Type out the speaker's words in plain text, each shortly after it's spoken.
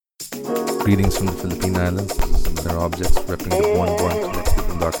Greetings from the Philippine Islands. This is Similarobjects, repping the one-born collective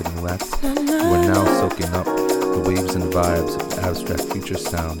and darkening wax. You are now soaking up the waves and vibes of the abstract future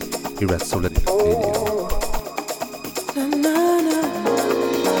sound here at Souletiquette Radio.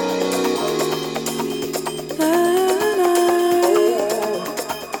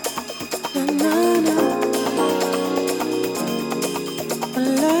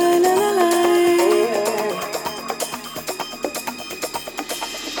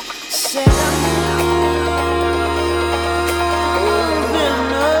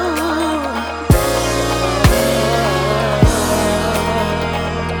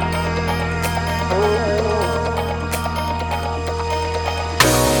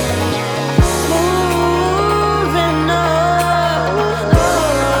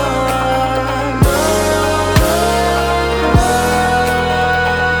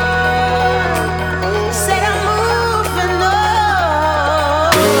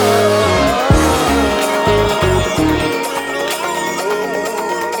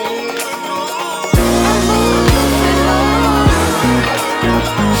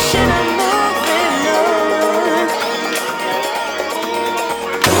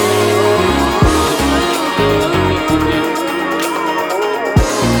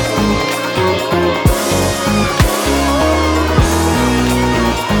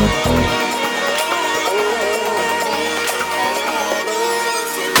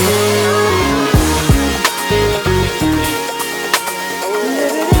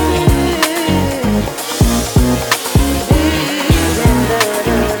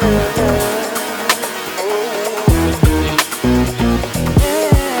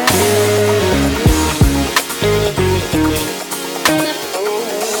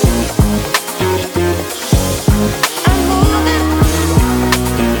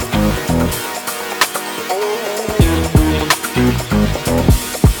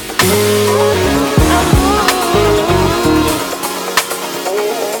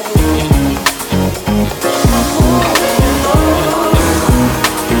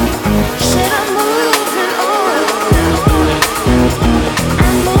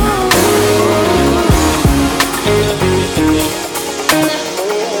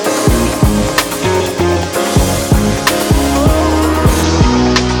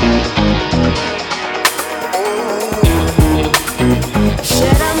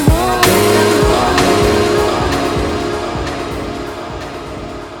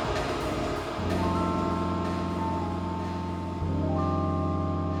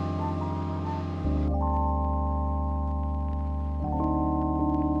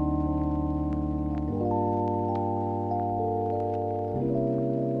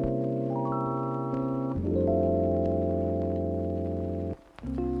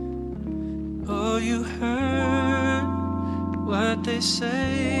 You heard what they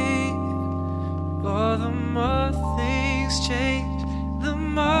say. For the more things change, the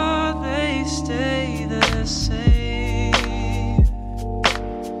more they stay the same.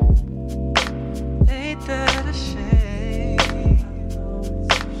 Ain't that a shame?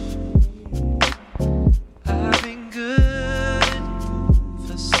 I've been good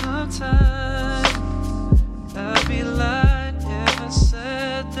for some time. I'd be lying if I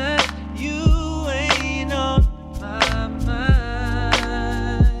said that you ain't on my mind.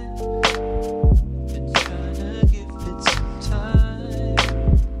 Been trying to give it some time.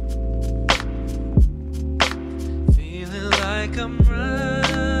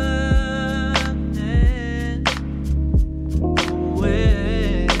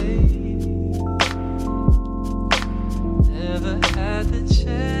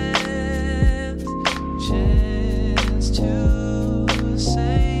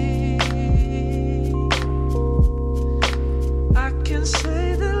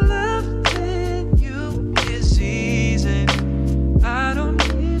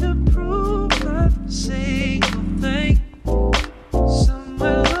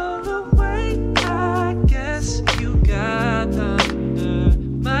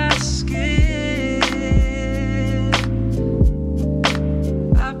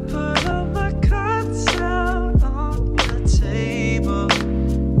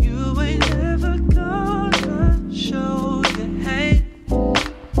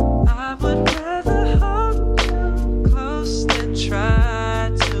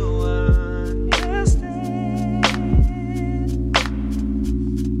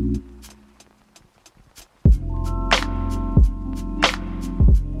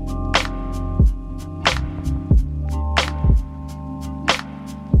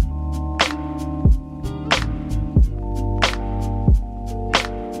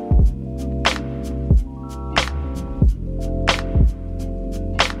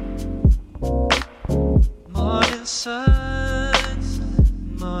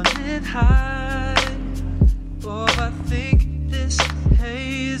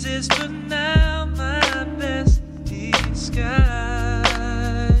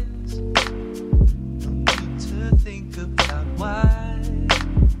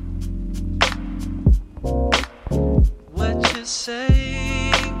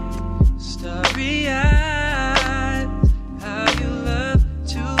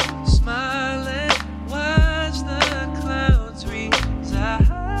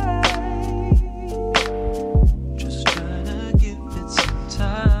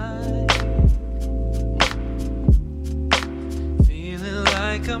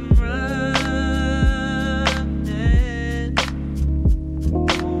 like I'm running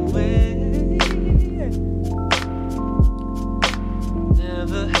away.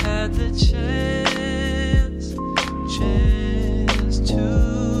 Never had the chance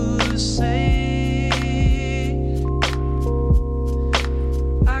to say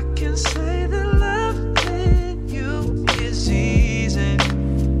I can say that loving you is easy.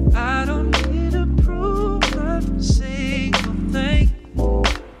 I don't need to prove a single thing.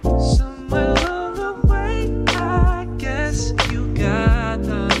 Somewhere along the way, I guess you got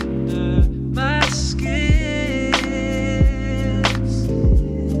under my skin.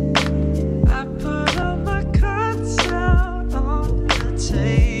 I put all my cards out on the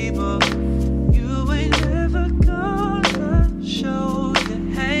table. You ain't never gonna show your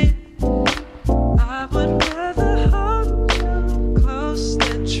hand. I would rather hold you close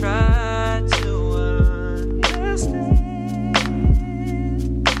than try to understand.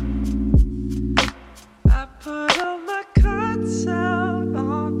 I put all my cards out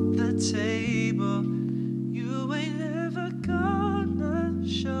on the table. You ain't never gonna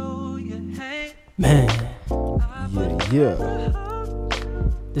show your hand. Man, Yeah.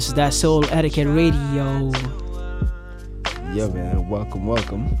 this is that Souletiquette Radio. Yeah, man.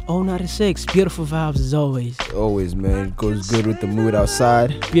 Welcome. 096, beautiful vibes as always. Always, man. It goes good with the mood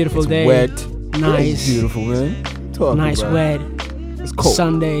outside. Beautiful It's day. wet. Nice. It's beautiful, man. Talk Nice about wet it. It's cold.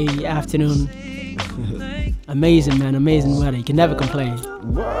 Sunday afternoon. Amazing, man. Amazing weather. You can never complain.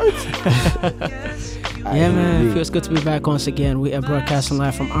 What? Yeah, man. Feels good to be back once again. We are broadcasting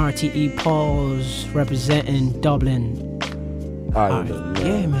live from RTE Pause, representing Dublin. Ireland,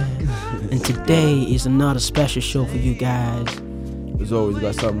 Yeah, man. And today is another special show for you guys. As always, we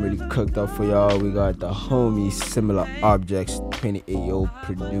got something really cooked up for y'all. We got the homie Similarobjects, 28-year-old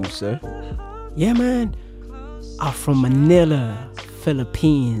producer. Yeah, man. I'm from Manila,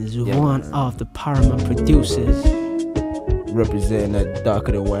 Philippines, Yeah, one man. of the paramount producers, Representing that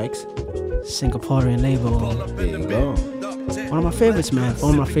Darker Than Wax. Singaporean label. There you go. One of my favorites, man.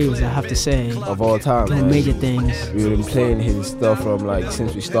 One of my favorites, I have to say. Of all time, Doing man. major things. We've been playing his stuff from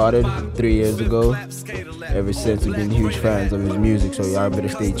since we started 3 years ago. Ever since, we've been huge fans of his music, so y'all better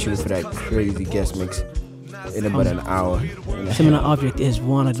stay tuned for that crazy guest mix in about an hour. Similarobject is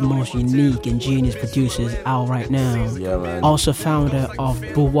one of the most unique and genius producers out right now. Yeah, man. Also founder of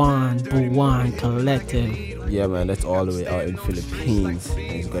Buwan Collective. Yeah, man, that's all the way out in Philippines. And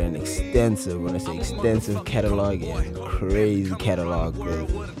he's got an extensive, when I say extensive catalog, yeah, crazy catalog with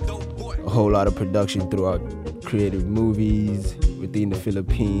a whole lot of production throughout creative movies within the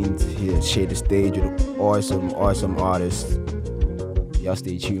Philippines. He has shared the stage with awesome artists. Y'all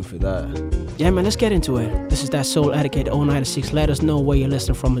stay tuned for that. Yeah, man, let's get into it. This is that Souletiquette 096. Let us know where you're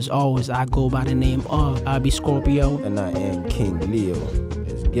listening from. As always, I go by the name of I Be Scorpio. And I am King Leo.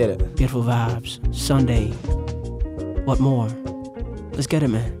 Let's get it. Beautiful vibes. Sunday. What more? Let's get it,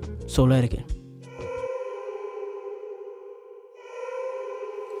 man. Souletiquette.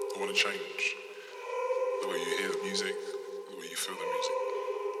 I want to change the way you hear the music, the way you feel the music.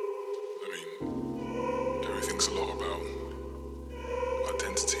 I mean, everything's a lot about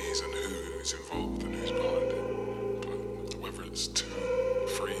identities and who's involved and who's behind it. But whether it's 2,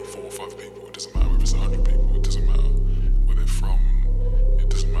 3, 4, 5 people, it doesn't matter. Whether it's 100 people, it doesn't matter. Where they're from, it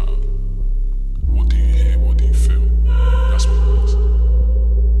doesn't matter. What do you hear? What do you feel? That's what matters.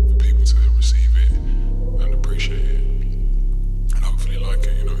 For people to receive it and appreciate it and hopefully like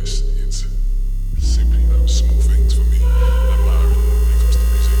it, it's simply those small things for me that matter when it comes to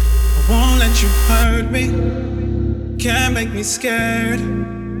music. I won't let you hurt me, can't make me scared.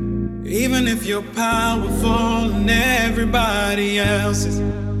 Even if you're powerful and everybody else is, I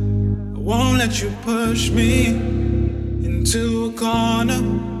won't let you push me into a corner.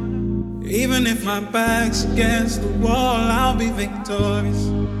 Even if my back's against the wall, I'll be victorious.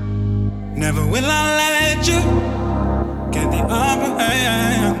 Never will I let you get the upper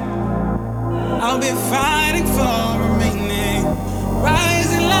hand. I'll be fighting for a meaning,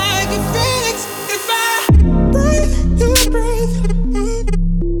 rising like a phoenix. If I breathe, you breathe.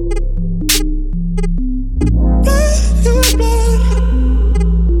 Blood, you blood.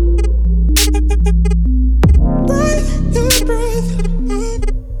 Breathe, you breathe.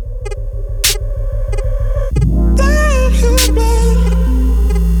 Blood, you blood.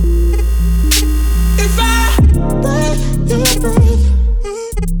 If I breathe, you breathe.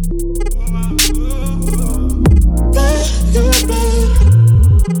 Blood, you blood.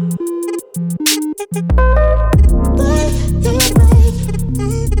 Blood, you breathe.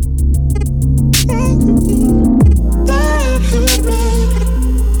 Blood, you blood.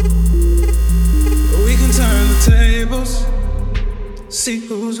 We can turn the tables, see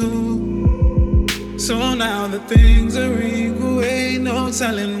who who's who. So now that things are equal, ain't no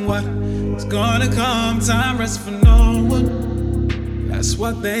telling what's gonna come. Time rests for no one, that's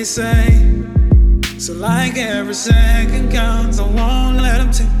what they say. So like every second counts, I won't let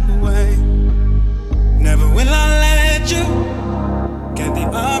them take away. Never will I let you get the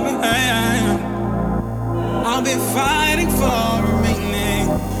upper hand. I'll be fighting for a meaning,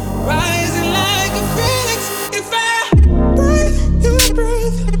 rising like a phoenix. If I breathe, you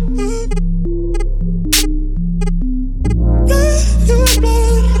breathe. Blood, you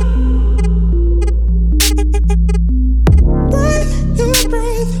blood. Breathe, you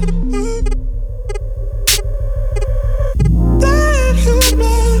breathe. Blood, you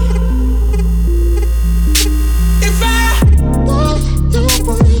blood. If I breathe, you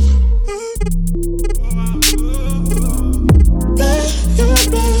breathe.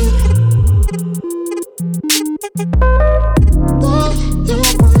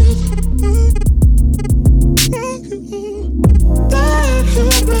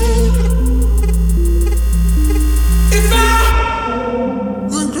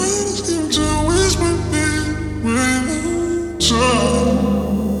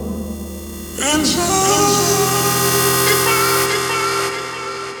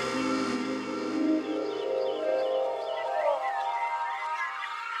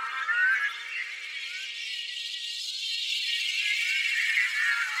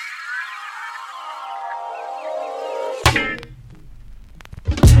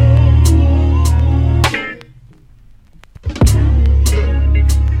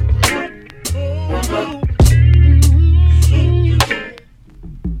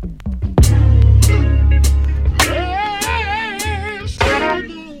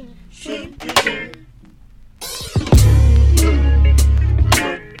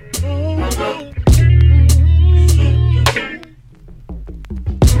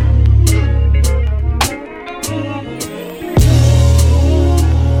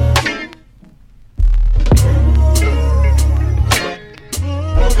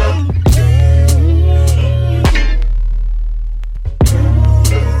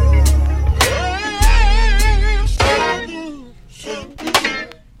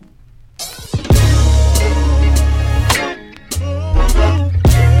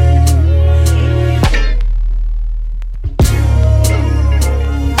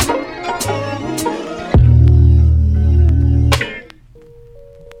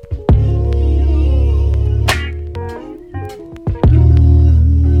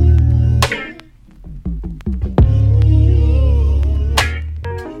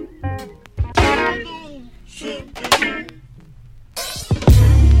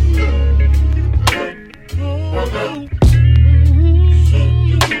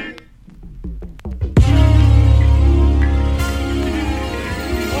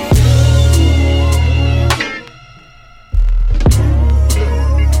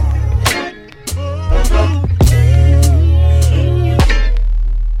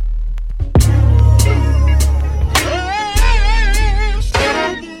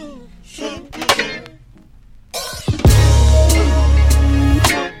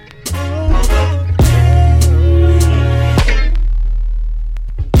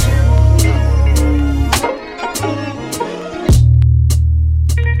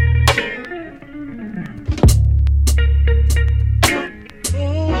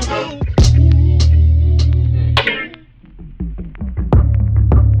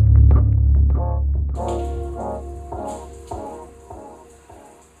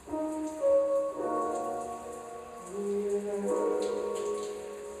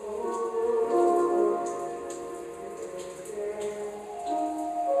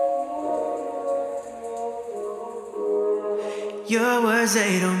 Your words,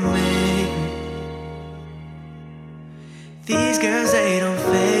 they don't make me. These girls, they don't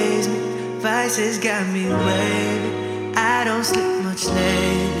faze me. Vices got me wavy. I don't sleep much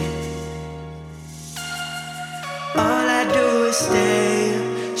lately. All I do is stay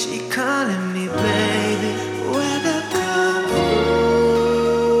up. She calling me baby. Weather come through,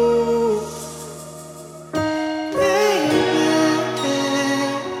 baby.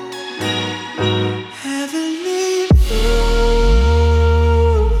 Heavenly food.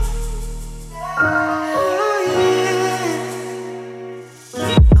 Oh yeah.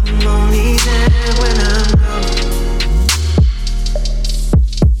 I'm only there when I'm gone.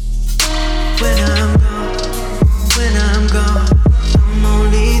 When I'm gone, when I'm gone. I'm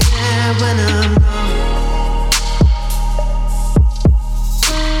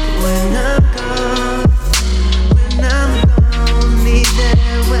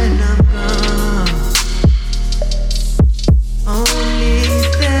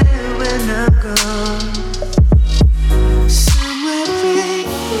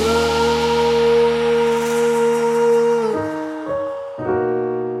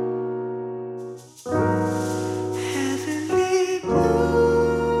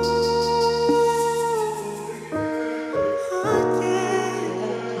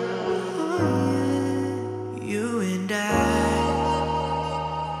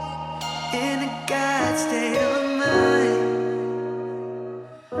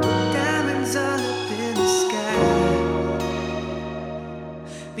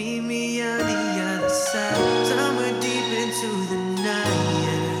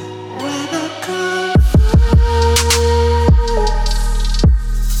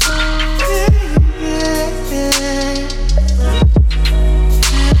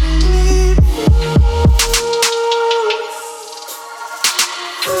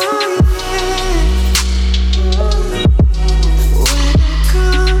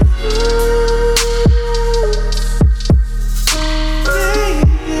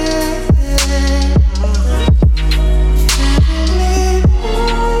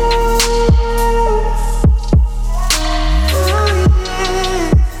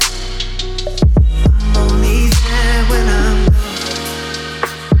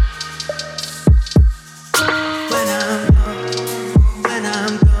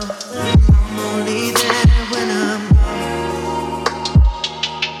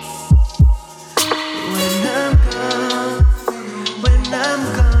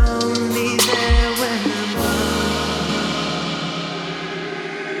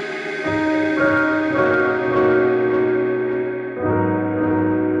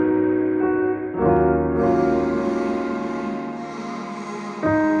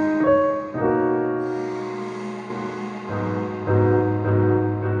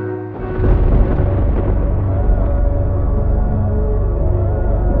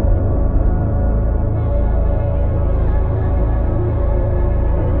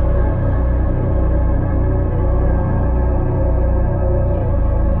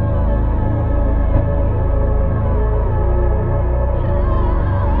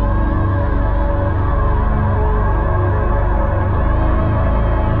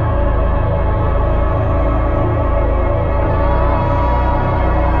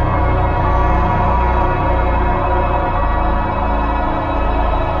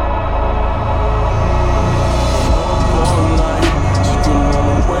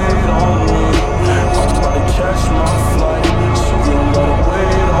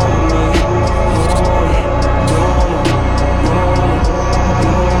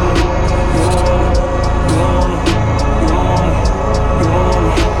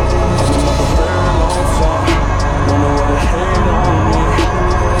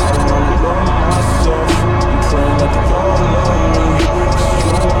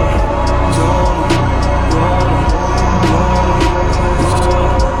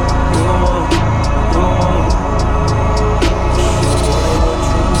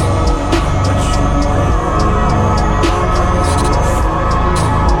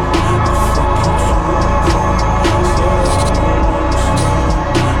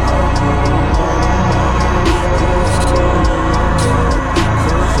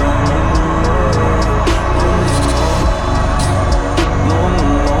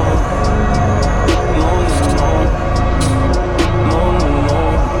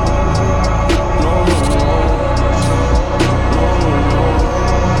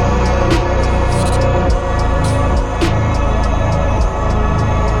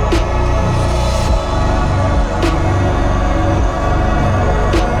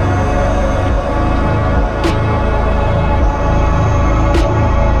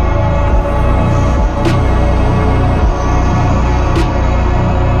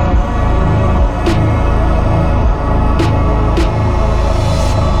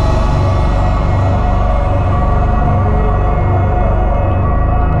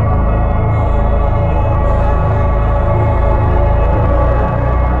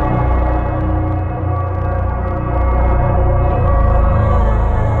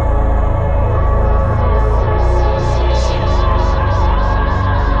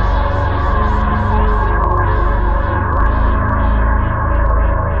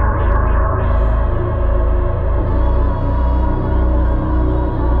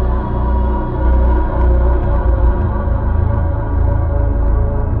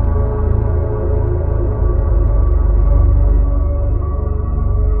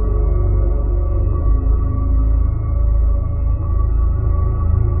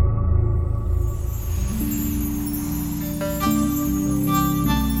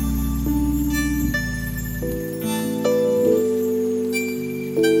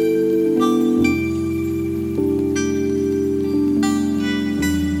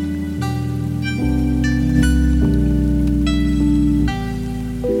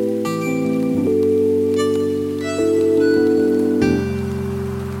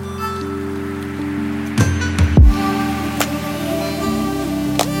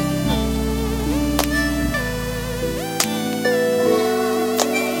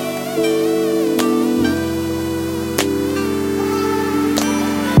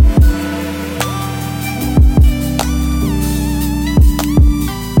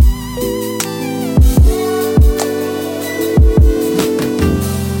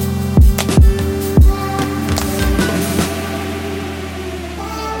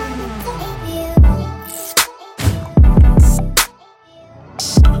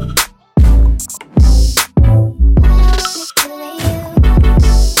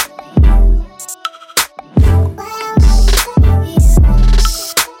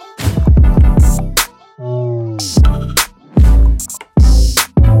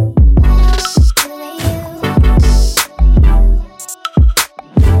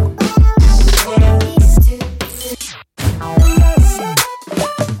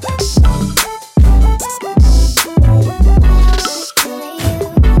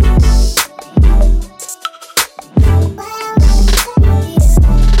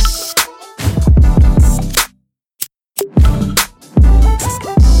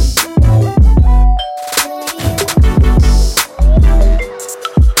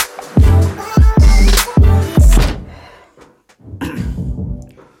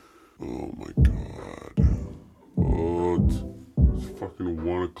till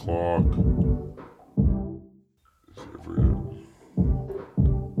 1 o'clock.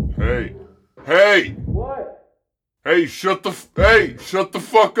 Hey! Hey! What? Hey, shut the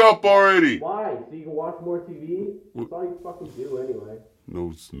fuck up already! Why? So you can watch more TV? That's all you fucking do anyway.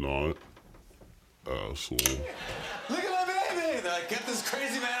 No, it's not. Asshole. Look at my baby! Get this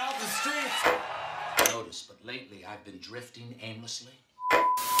crazy man off the streets! Notice, but lately I've been drifting aimlessly.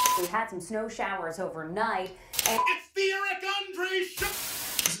 We had some snow showers overnight, and It's the Eric Andre show!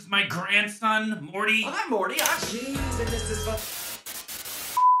 This is my grandson, Morty. Well, I'm Morty. Jeez, and this is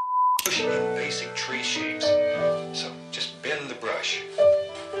Basic tree shapes. So just bend the brush.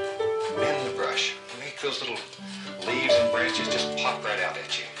 Bend the brush. Make those little leaves and branches just pop right out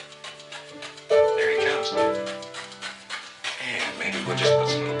at you. There he comes. And maybe we'll just put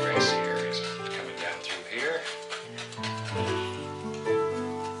some little grassy areas coming down through here.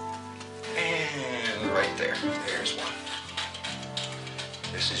 And right there. There's one.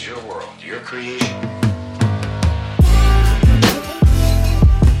 This is your world, your creation.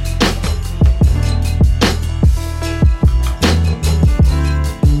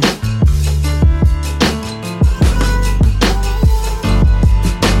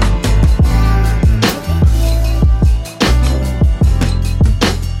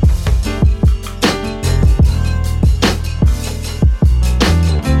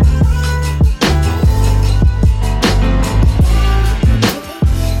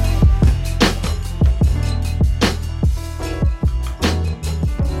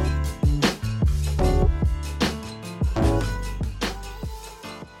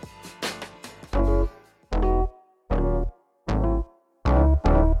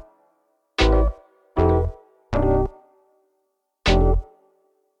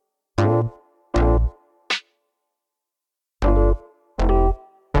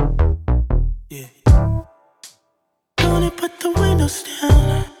 Gonna put the windows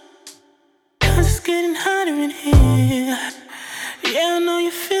down, 'cause it's getting hotter in here. Yeah, I know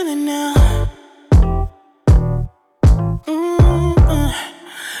you feel it now.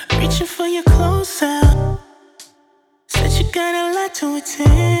 Reaching for your clothes out. Said you got a lot to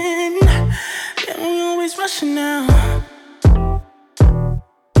attend. Yeah, we always rushing now.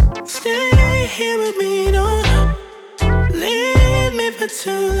 Stay here with me, don't leave me for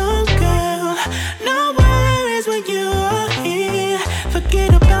too long, girl. No worries when you are here.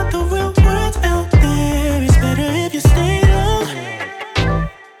 Forget about the real world out there. It's better if you stay long.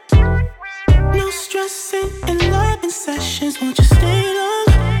 No stressing and loving sessions. Won't you stay long?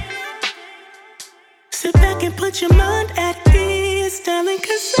 Sit back and put your mind at ease, darling,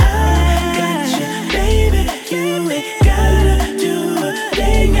 'cause I got you, baby. You ain't gotta do a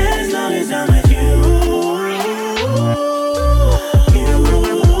thing as long as I'm with you.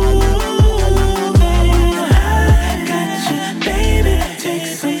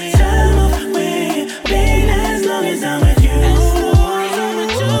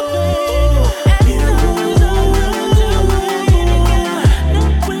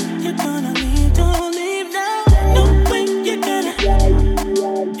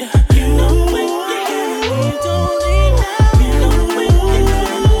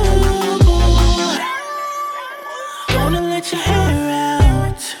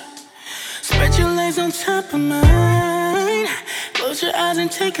 Top of mine. Close your eyes and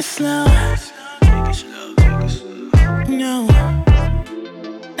take it slow. No,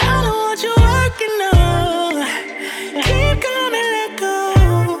 I don't want you working, no. Keep calm and let go.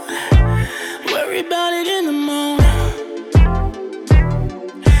 Worry about it in the morning.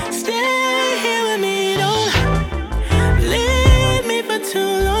 Stay here with me, don't leave me for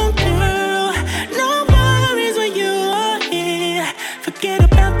too long, girl. No worries when you are here. Forget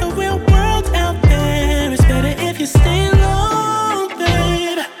about the real world out there. It's better if you stay long,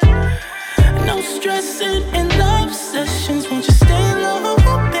 babe. No stressing and love sessions. Won't you stay long,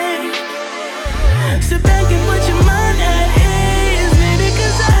 babe? Sit back and put your mind at ease, baby,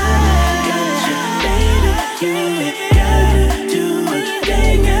 'cause I got you, baby. You ain't gotta do a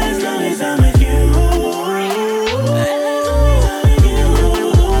thing as long as I'm with you.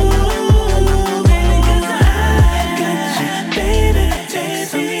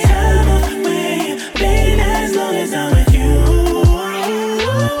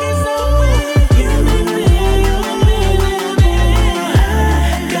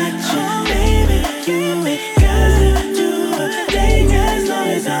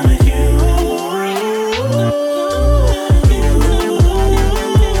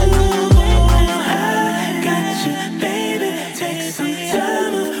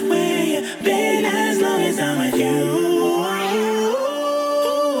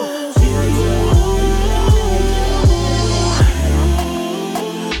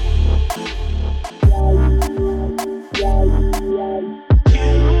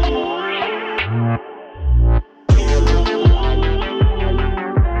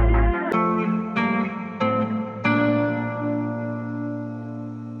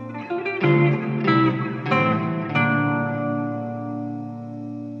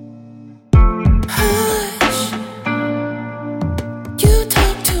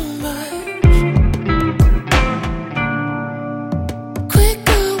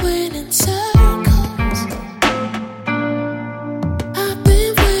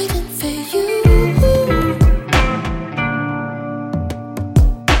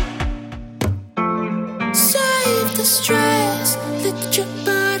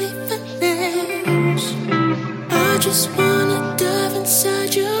 just wanna dive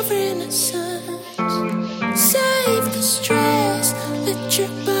inside your innocence. Save the stress, let your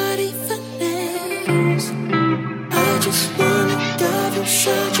body finesse. I just wanna dive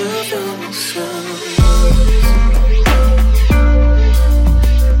inside your innocence.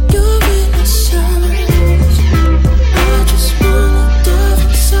 Your innocence. I just wanna dive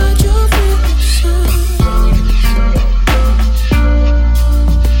inside your innocence.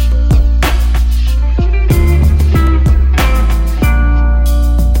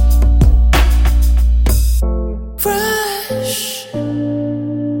 Rush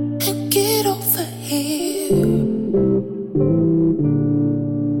and get over here.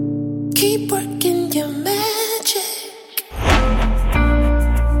 Keep working your magic.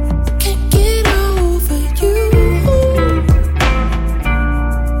 Can't get over you.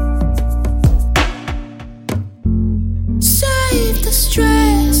 Save the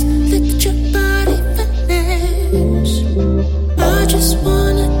stress, let your body finesse. I just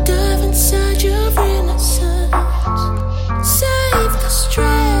wanna dive inside your innocence. Save the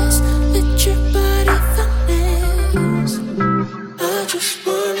stress, let your body finesse. I just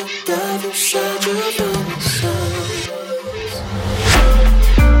wanna dive inside your innocence.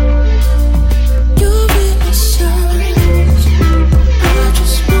 Your innocence. I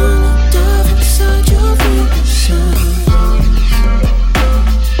just wanna dive inside your innocence.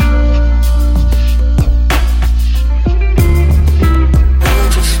 I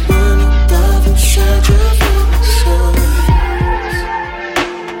just wanna dive inside your innocence.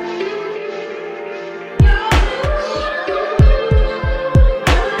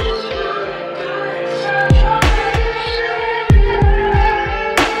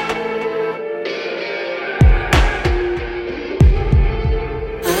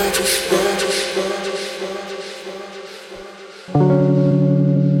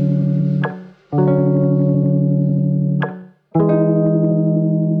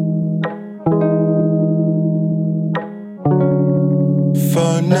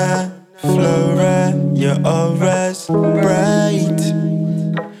 Fauna, flora, your aura's bright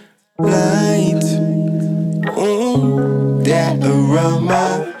light. That aroma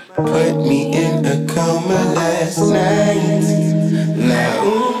put me in a coma last night. Like,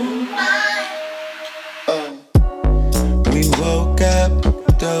 we woke up,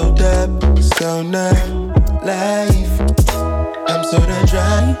 dolled up, so not life. I'm sorta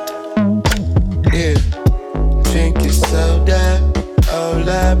dry, yeah. Drink your soda, all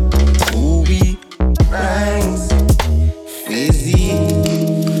up, ooh, we rise, fizzy.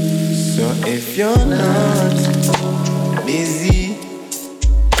 So if you're not busy,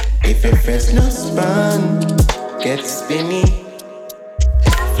 if your friends no spun, get spinny.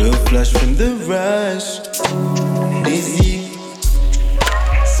 Feel flush from the rush, dizzy.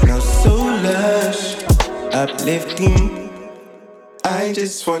 Smell so lush, uplifting. I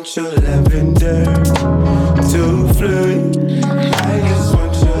just want your lavender to float. I just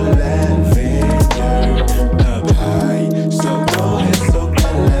want your lavender up high. So go ahead, soak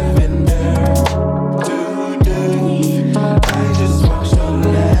that lavender today. I just want your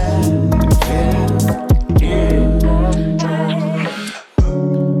lavender.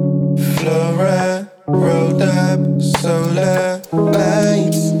 Flora rolled up, solar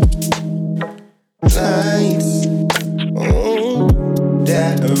lights, lights.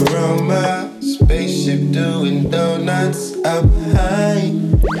 That aroma, spaceship doing donuts up high,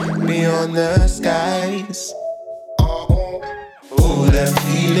 beyond the skies. Ooh, that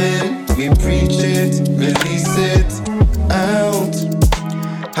feeling, we preach it, release it out.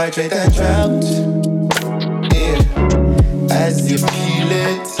 Hydrate that drought, yeah. As you peel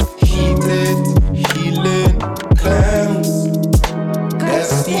it, heat it, healing clouds.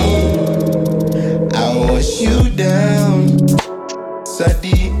 That's steam, I'll wash you down.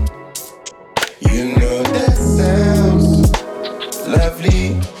 Sadi, you know that sounds lovely.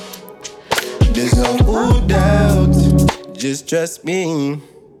 There's no doubt, just trust me.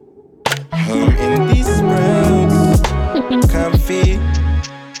 Home in these sprouts, comfy.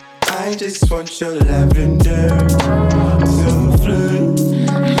 I just want your lavender to float.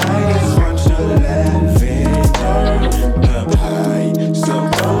 I just want your lavender up high. So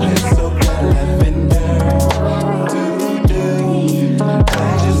go ahead, soak that lavender.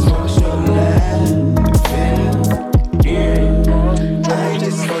 I just want your lavender. I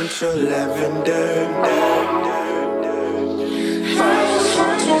just want your lavender.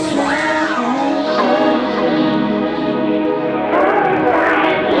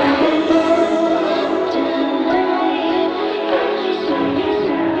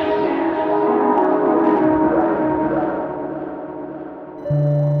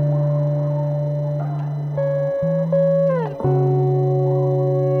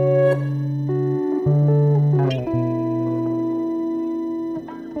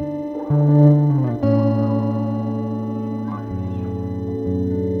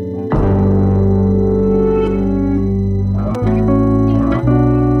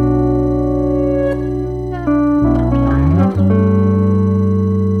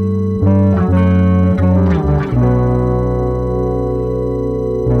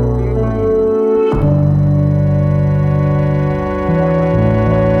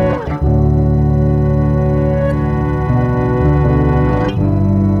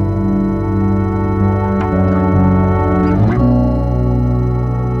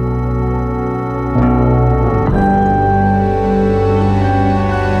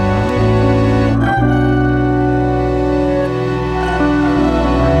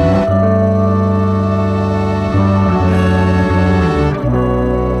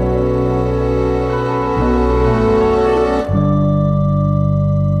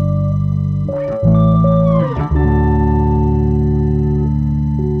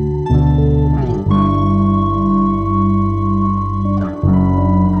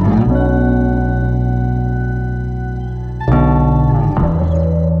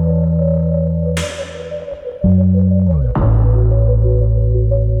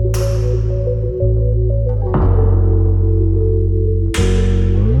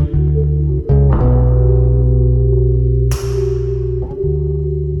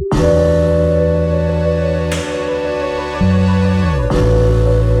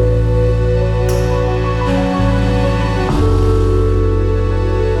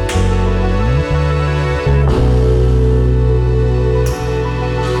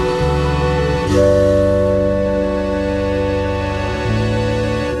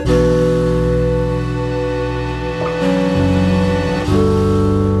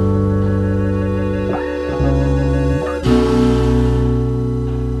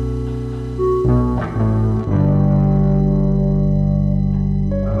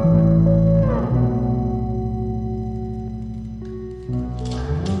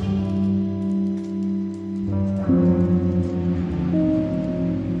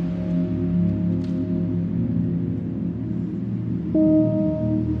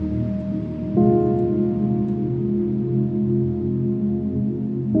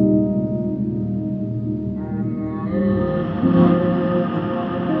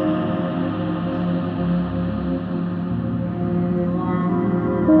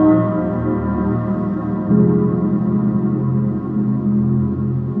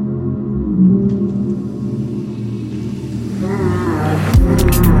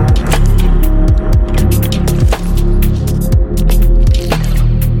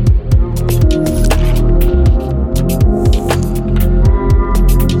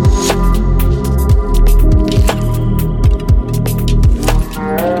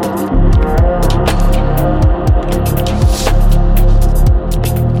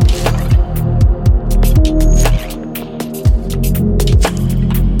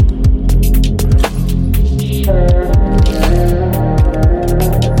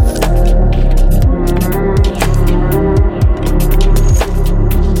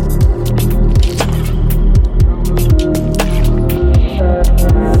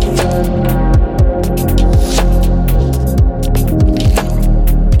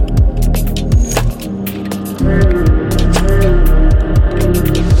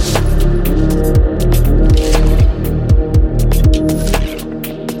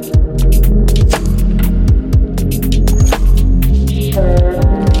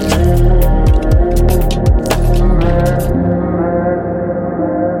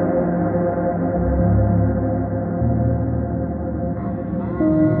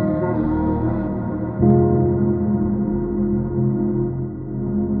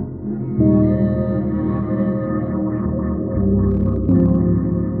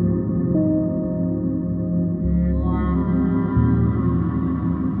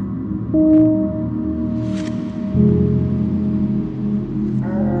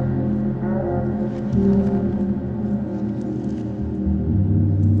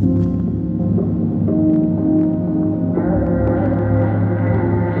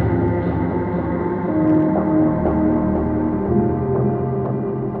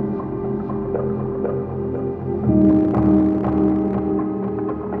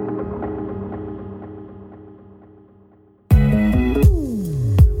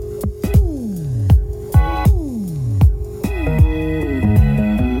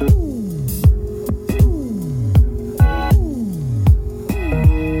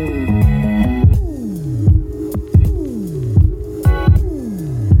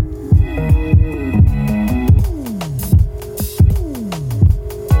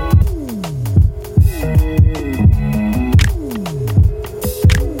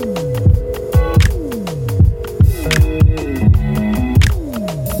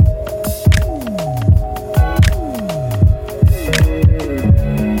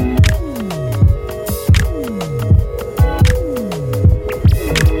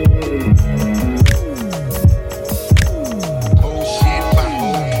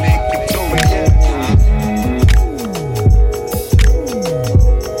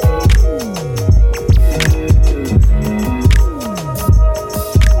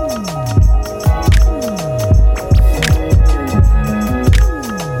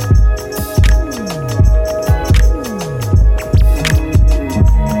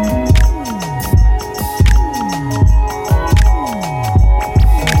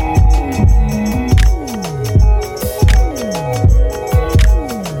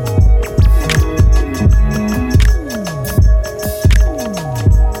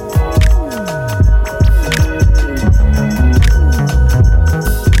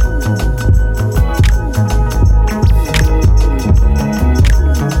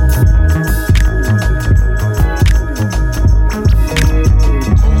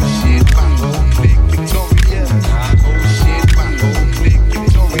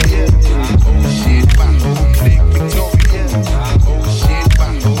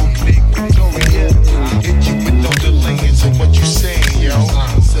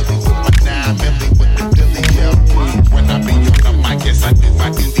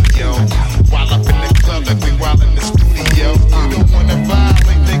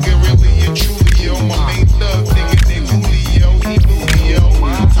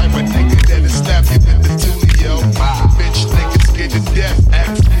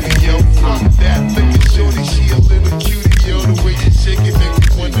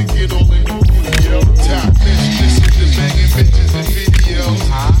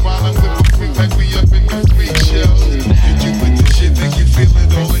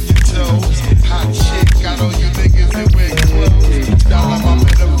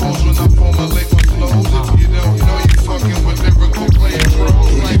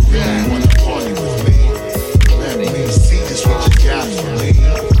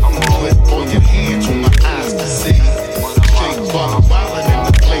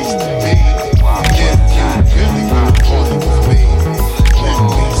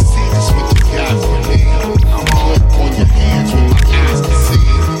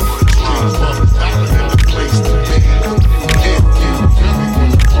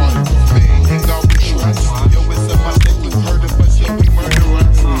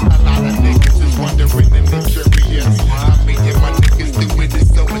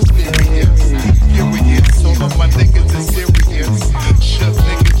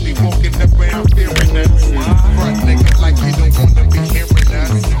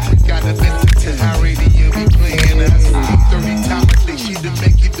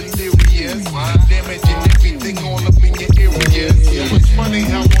 funny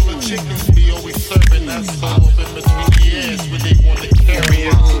how all the chickens be always serving us off in between the ears when they want to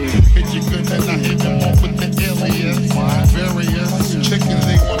carry us. Hit you good and I hit them off with the alias. Various chickens,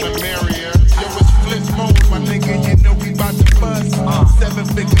 they want to marry us. Yo, it's flip mode, my nigga, you know we bout to bust.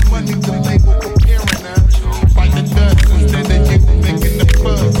 7-figure money, the label preparing us. Fight the dust instead of you making the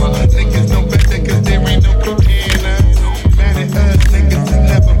fuss. Niggas know better cause there ain't no comparing us. Mad at us, niggas will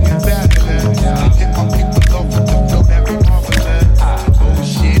never be battling. Hit my people off with the flow that be marvelous. Oh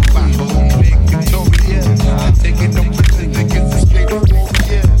shit, my whole clique victorious. Taking no prisoners, niggas is straight up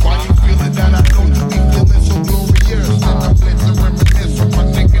warriors. Why you feeling that? I know you be feeling so glorious. And I'm glad to reminisce on my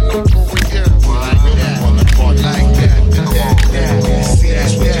nigga notorious. Like that, like that, see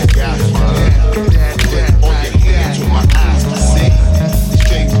that's what you got. That, on your hands with my eyes to see.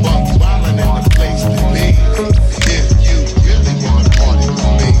 Straight buck wildin' in the place to be. If you really wanna party with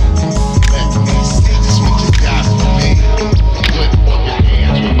me, let me see just what you got for me. Put on your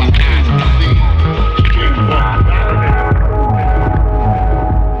hands with my eyes to see. Straight buck wildin' in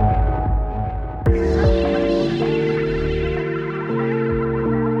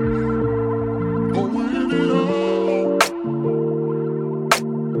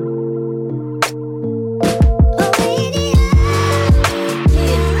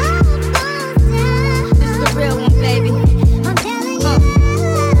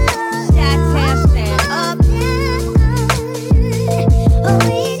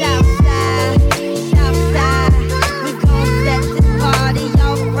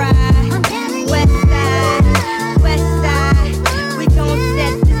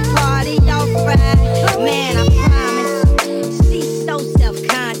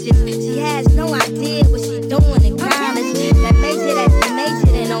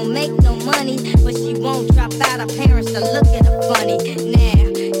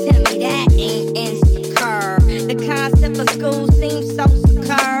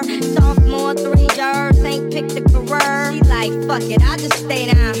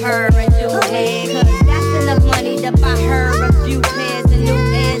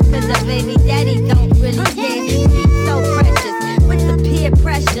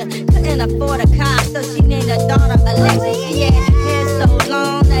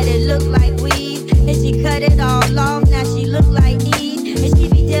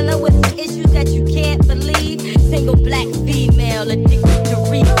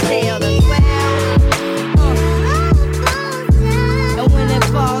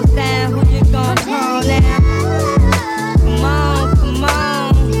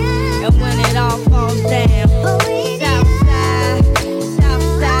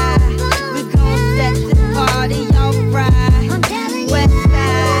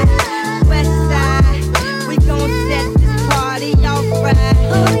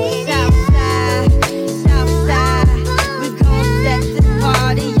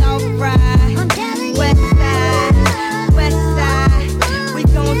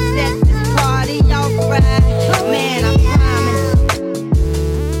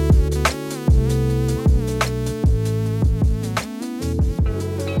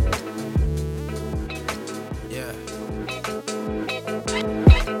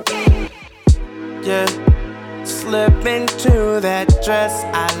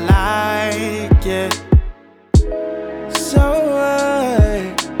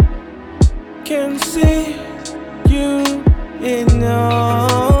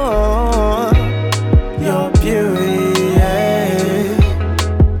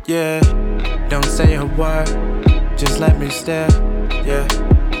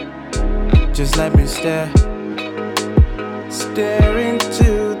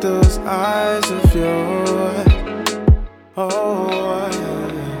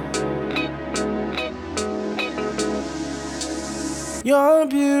You're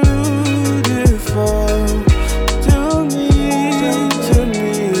beautiful to me.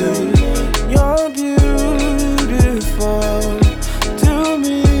 You're beautiful to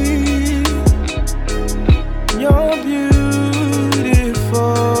me. You're beautiful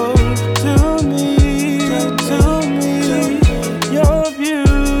to me. You're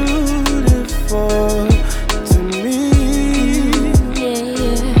beautiful to me. Yeah.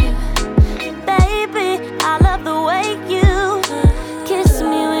 Baby, I love the way you kiss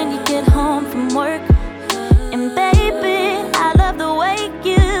me when you get home from work. And baby, I love the way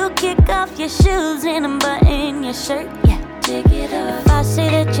you kick off your shoes and unbutton your shirt. Yeah, take it off. If I say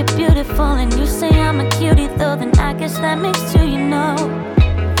that you're beautiful and you say I'm a cutie though, then I guess that makes two, you know.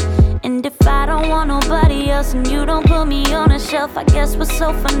 And if I don't want nobody else and you don't put me on a shelf, I guess we're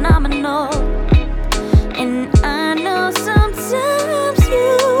so phenomenal. And I know sometimes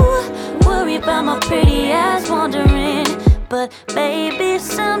you worry about my pretty ass wandering, But baby,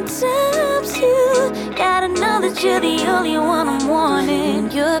 sometimes you gotta know that you're the only one I'm wanting.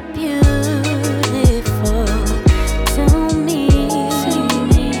 You're beautiful to me,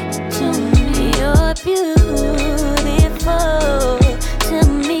 you're beautiful to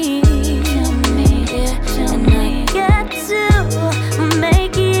me, yeah. And I got to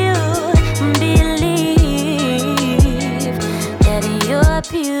make you believe that you're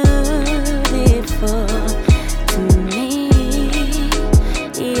beautiful to me,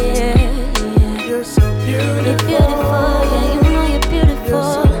 yeah. You're so beautiful. You're beautiful, yeah, you know you're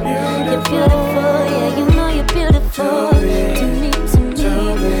beautiful. You're beautiful, yeah, you know you're beautiful to me, to me, to me,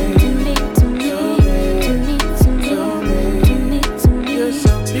 to me, to me, to me, to me, to me.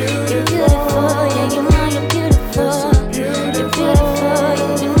 You're beautiful, yeah, you know you're beautiful. You're beautiful,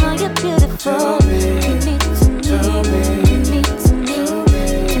 yeah, you know you're beautiful to me, to me, to me, to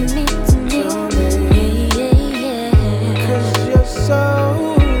me, to me, to me, yeah, yeah, yeah. 'Cause you're so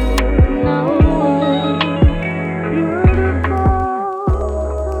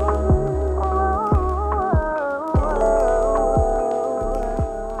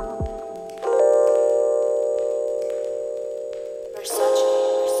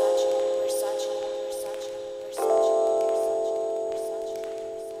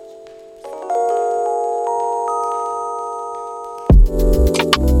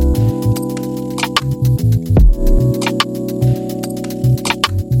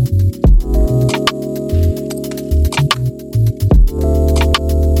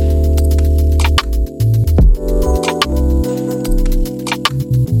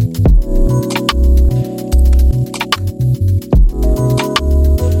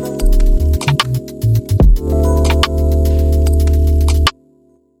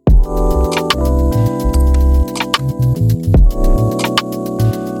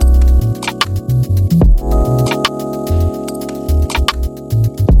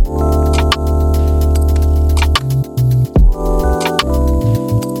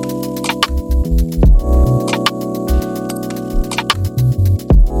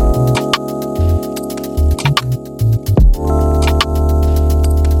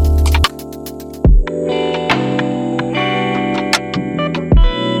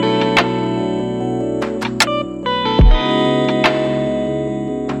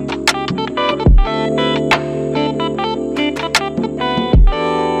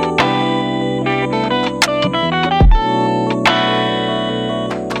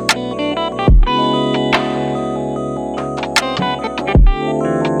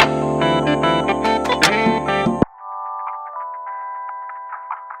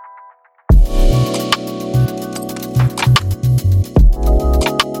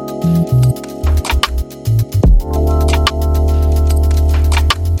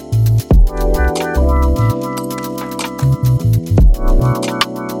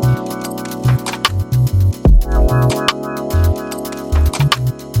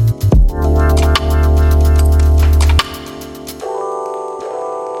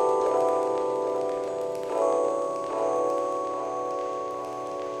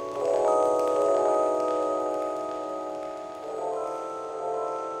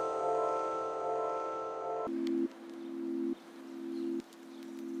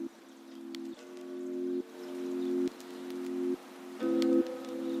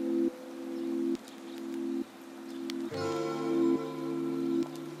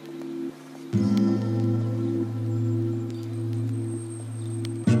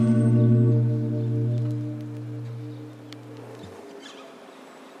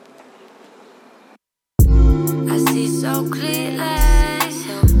so clearly,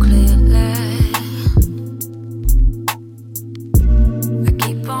 so clearly. I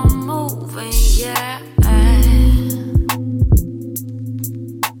keep on moving, yeah.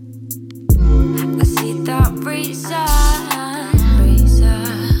 I see that reason.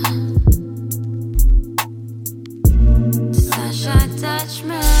 Sunshine touch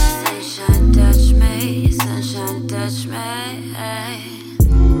me, sunshine touch me, sunshine touch me.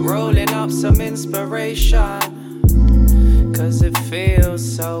 rolling up some inspiration, 'cause it feels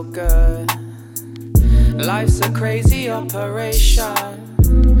so good. Life's a crazy operation.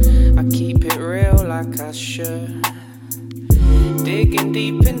 I keep it real like I should. Digging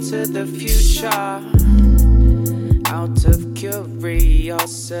deep into the future, out of curiosity.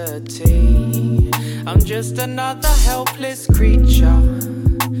 I'm just another helpless creature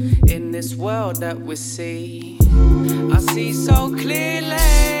in this world that we see. I see so clearly,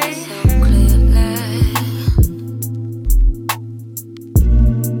 so clearly.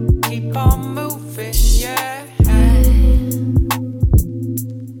 Keep on moving, yeah.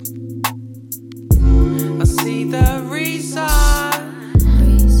 I see the reason.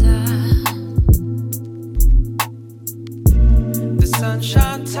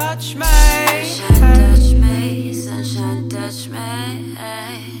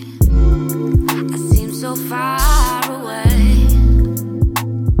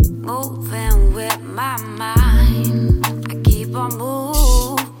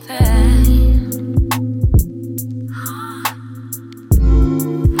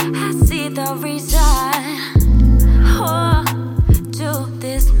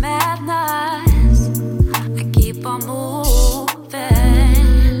 madness. I keep on moving.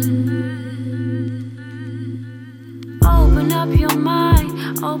 Open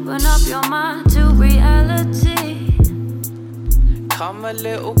up your mind to reality. Come a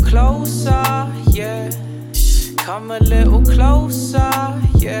little closer, yeah. Come a little closer,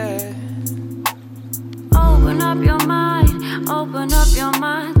 yeah. Open up your mind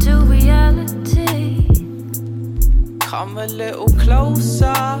to reality. Come a little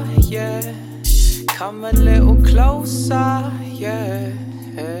closer, yeah. Come a little closer, yeah.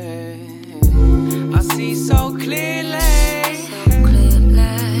 I see so clearly.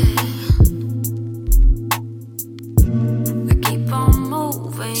 I keep on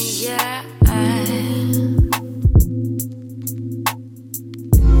moving, yeah.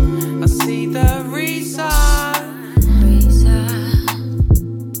 I see the reason.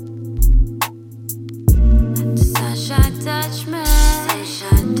 The sunshine touch me.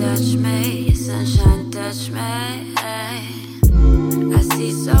 Sunshine touch me. Sunshine touch me. I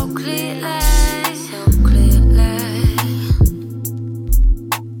see so clearly.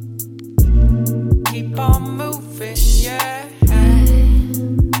 Keep on moving, yeah.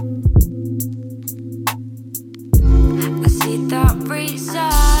 I see the reason.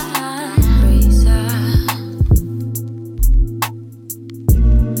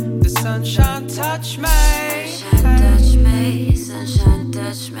 The sunshine touch me. Sunshine touch me. Sunshine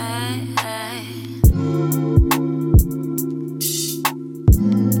touch me.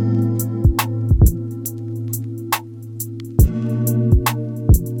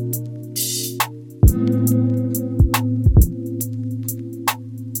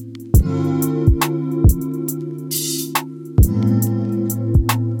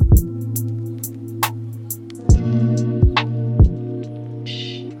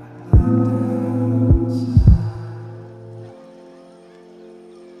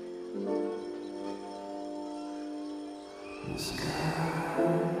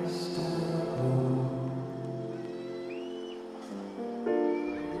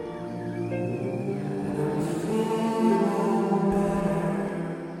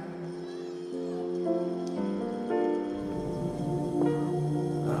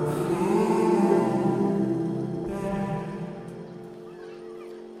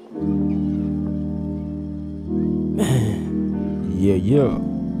 Yeah.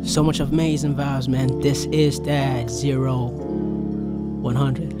 So much amazing vibes, man. This is that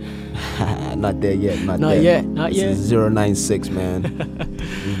 0-100. Not there yet. Not yet. This is 096, man.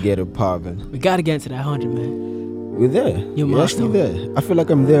 We get it popping. We gotta get into that 100, man. We're there. You're actually there. I feel like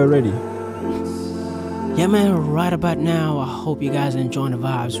I'm there already. Yeah, man. Right about now, I hope you guys are enjoying the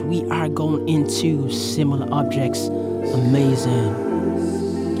vibes. We are going into Similarobjects.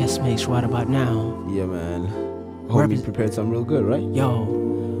 Amazing guest mix right about now. Yeah, man. Hope you prepared something real good, right? Yo,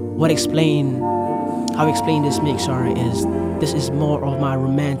 how I explain this mix, is this is more of my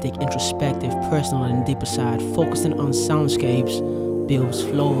romantic, introspective, personal, and deeper side, focusing on soundscapes, builds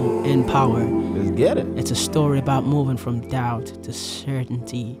flow and power. Let's get it. It's a story about moving from doubt to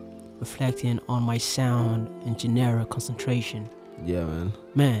certainty, reflecting on my sound and generic concentration. Yeah,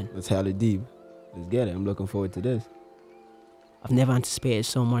 Man. That's hella deep. Let's get it. I'm looking forward to this. I've never anticipated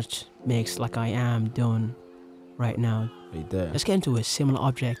so much mix like I am doing right now. Right there. Let's get into it.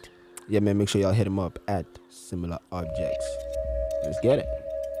 Similarobject. Yeah, man. Make sure y'all hit him up at Similarobjects. Let's get it.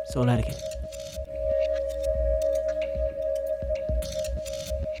 Souletiquette.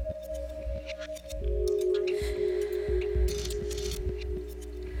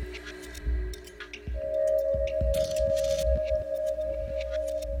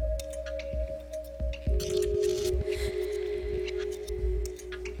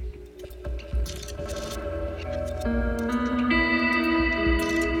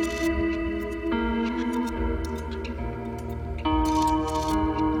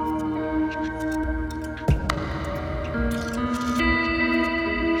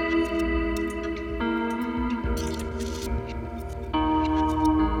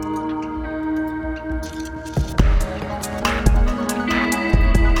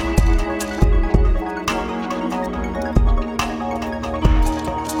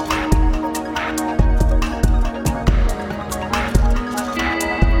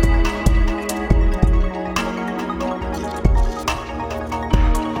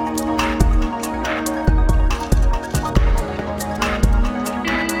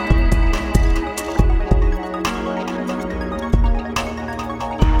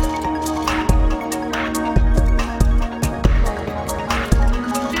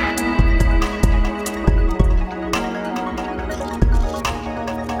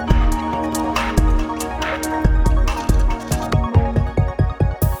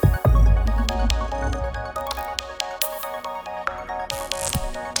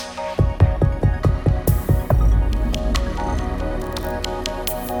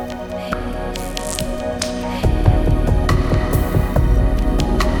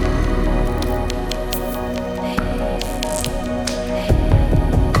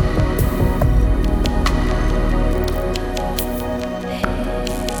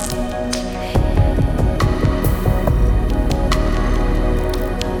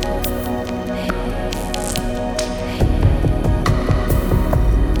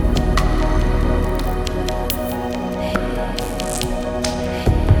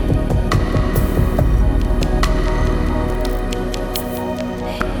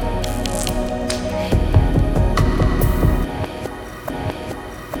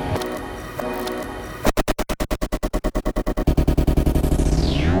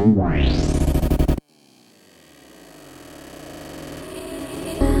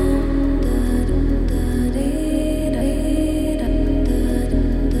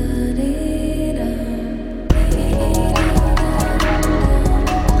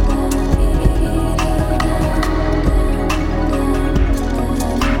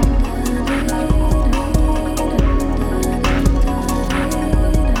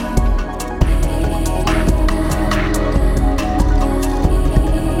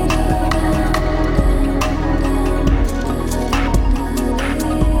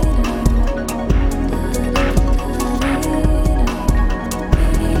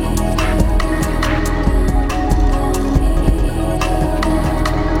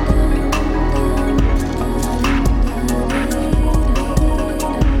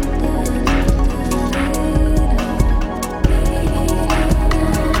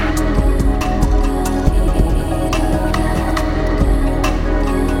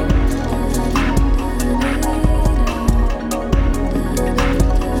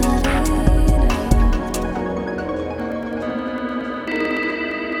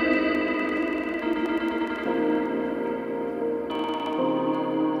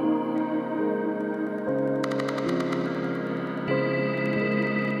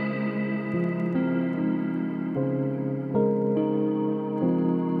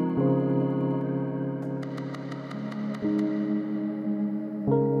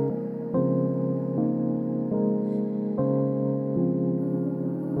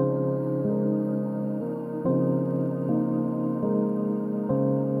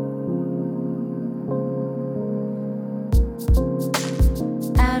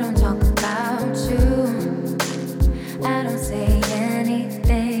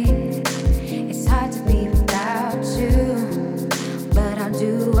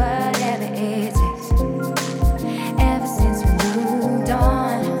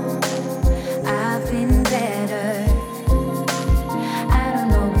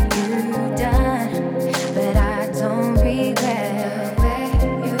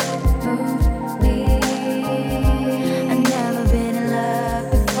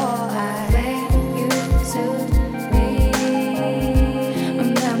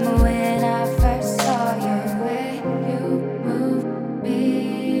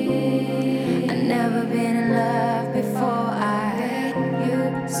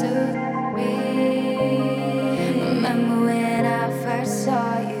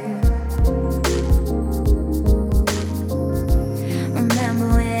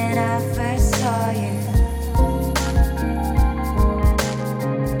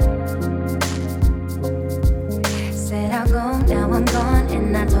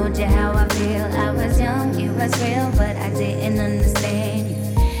 was real, but I didn't understand you.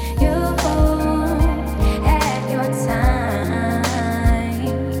 You had your time,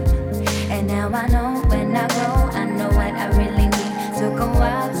 and now I know when I grow, I know what I really need. Took a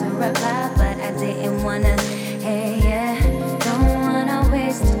while to reply, but I didn't wanna. Hey, yeah, don't wanna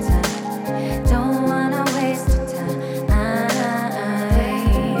waste your time. Don't wanna waste your time.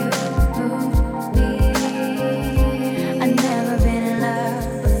 I never been in love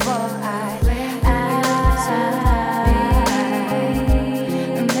before.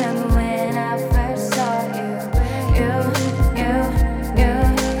 Remember when I first saw you.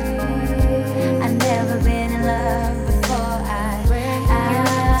 I never been in love before.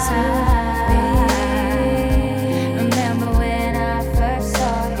 Remember when I first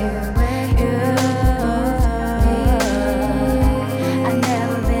saw you. I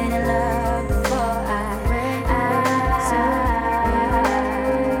never been in love before.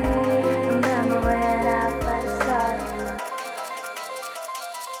 Remember when I first saw you.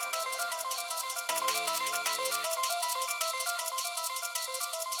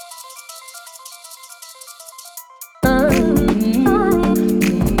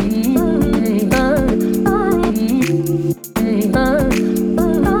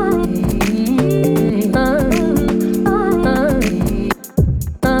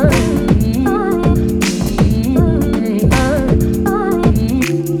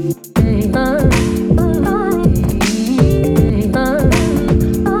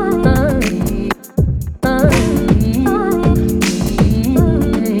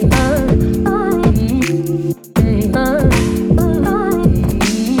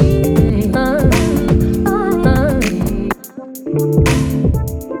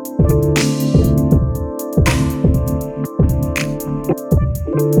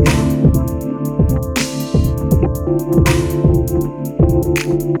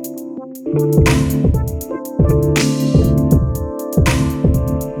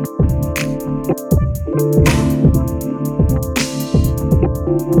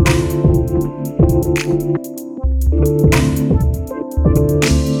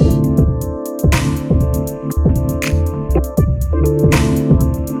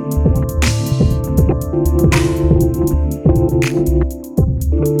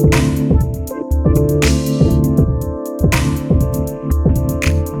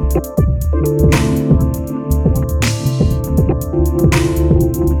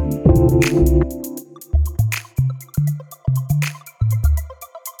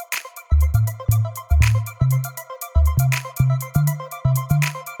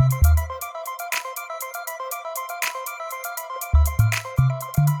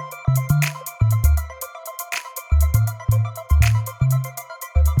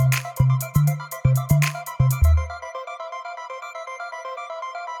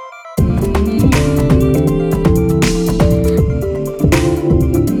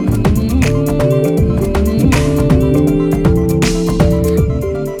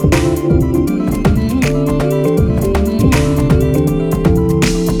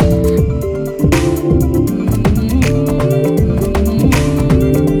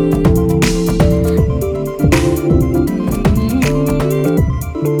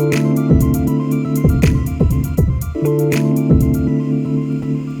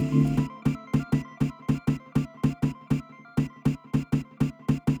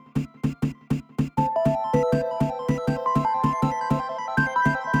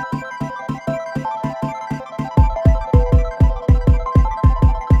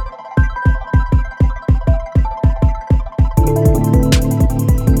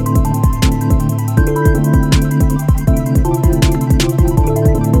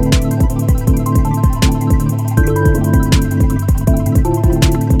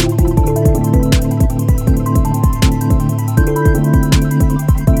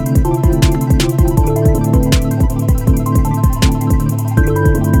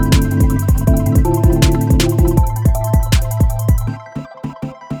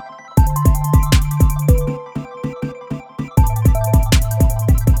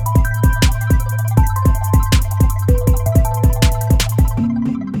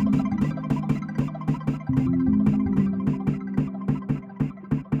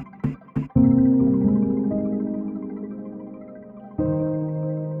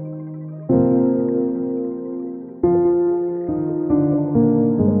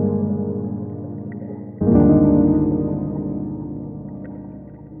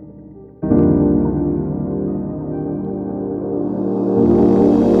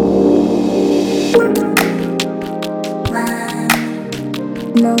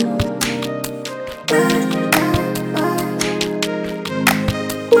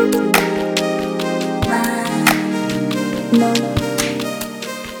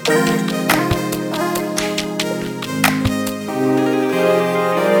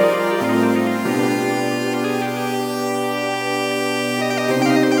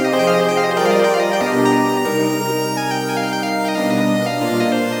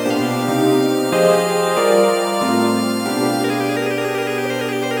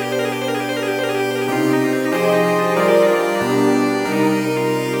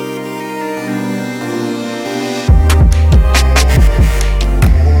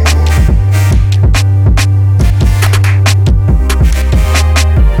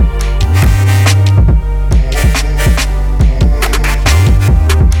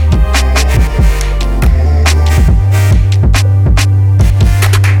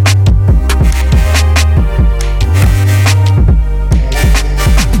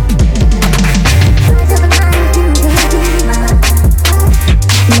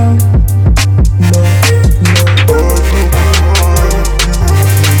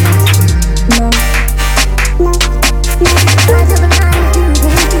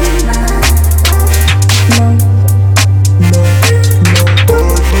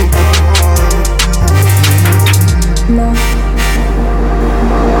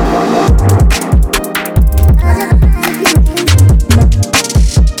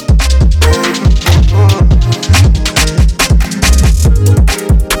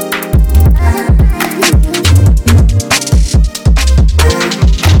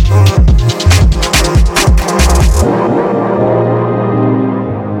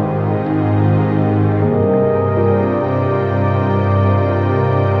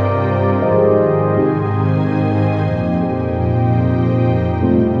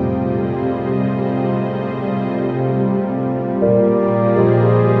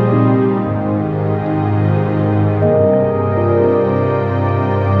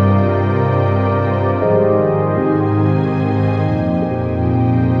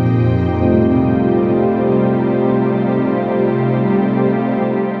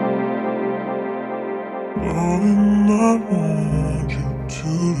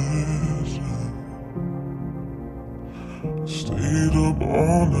 Stayed up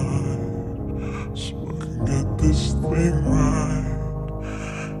all night so I can get this thing right.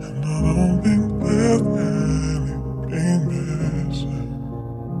 And I don't think there's anything missing.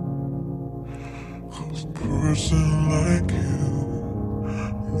 'Cause a person like you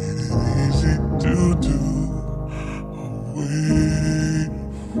made it easy to do. I waited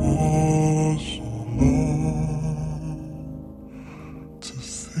for so long to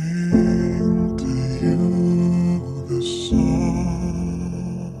sing to you this song.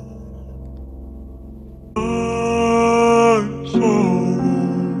 Born to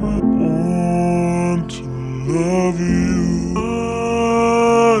love you.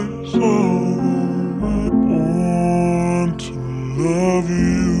 Born to love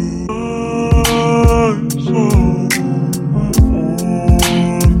you. Born to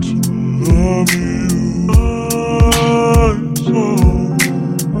love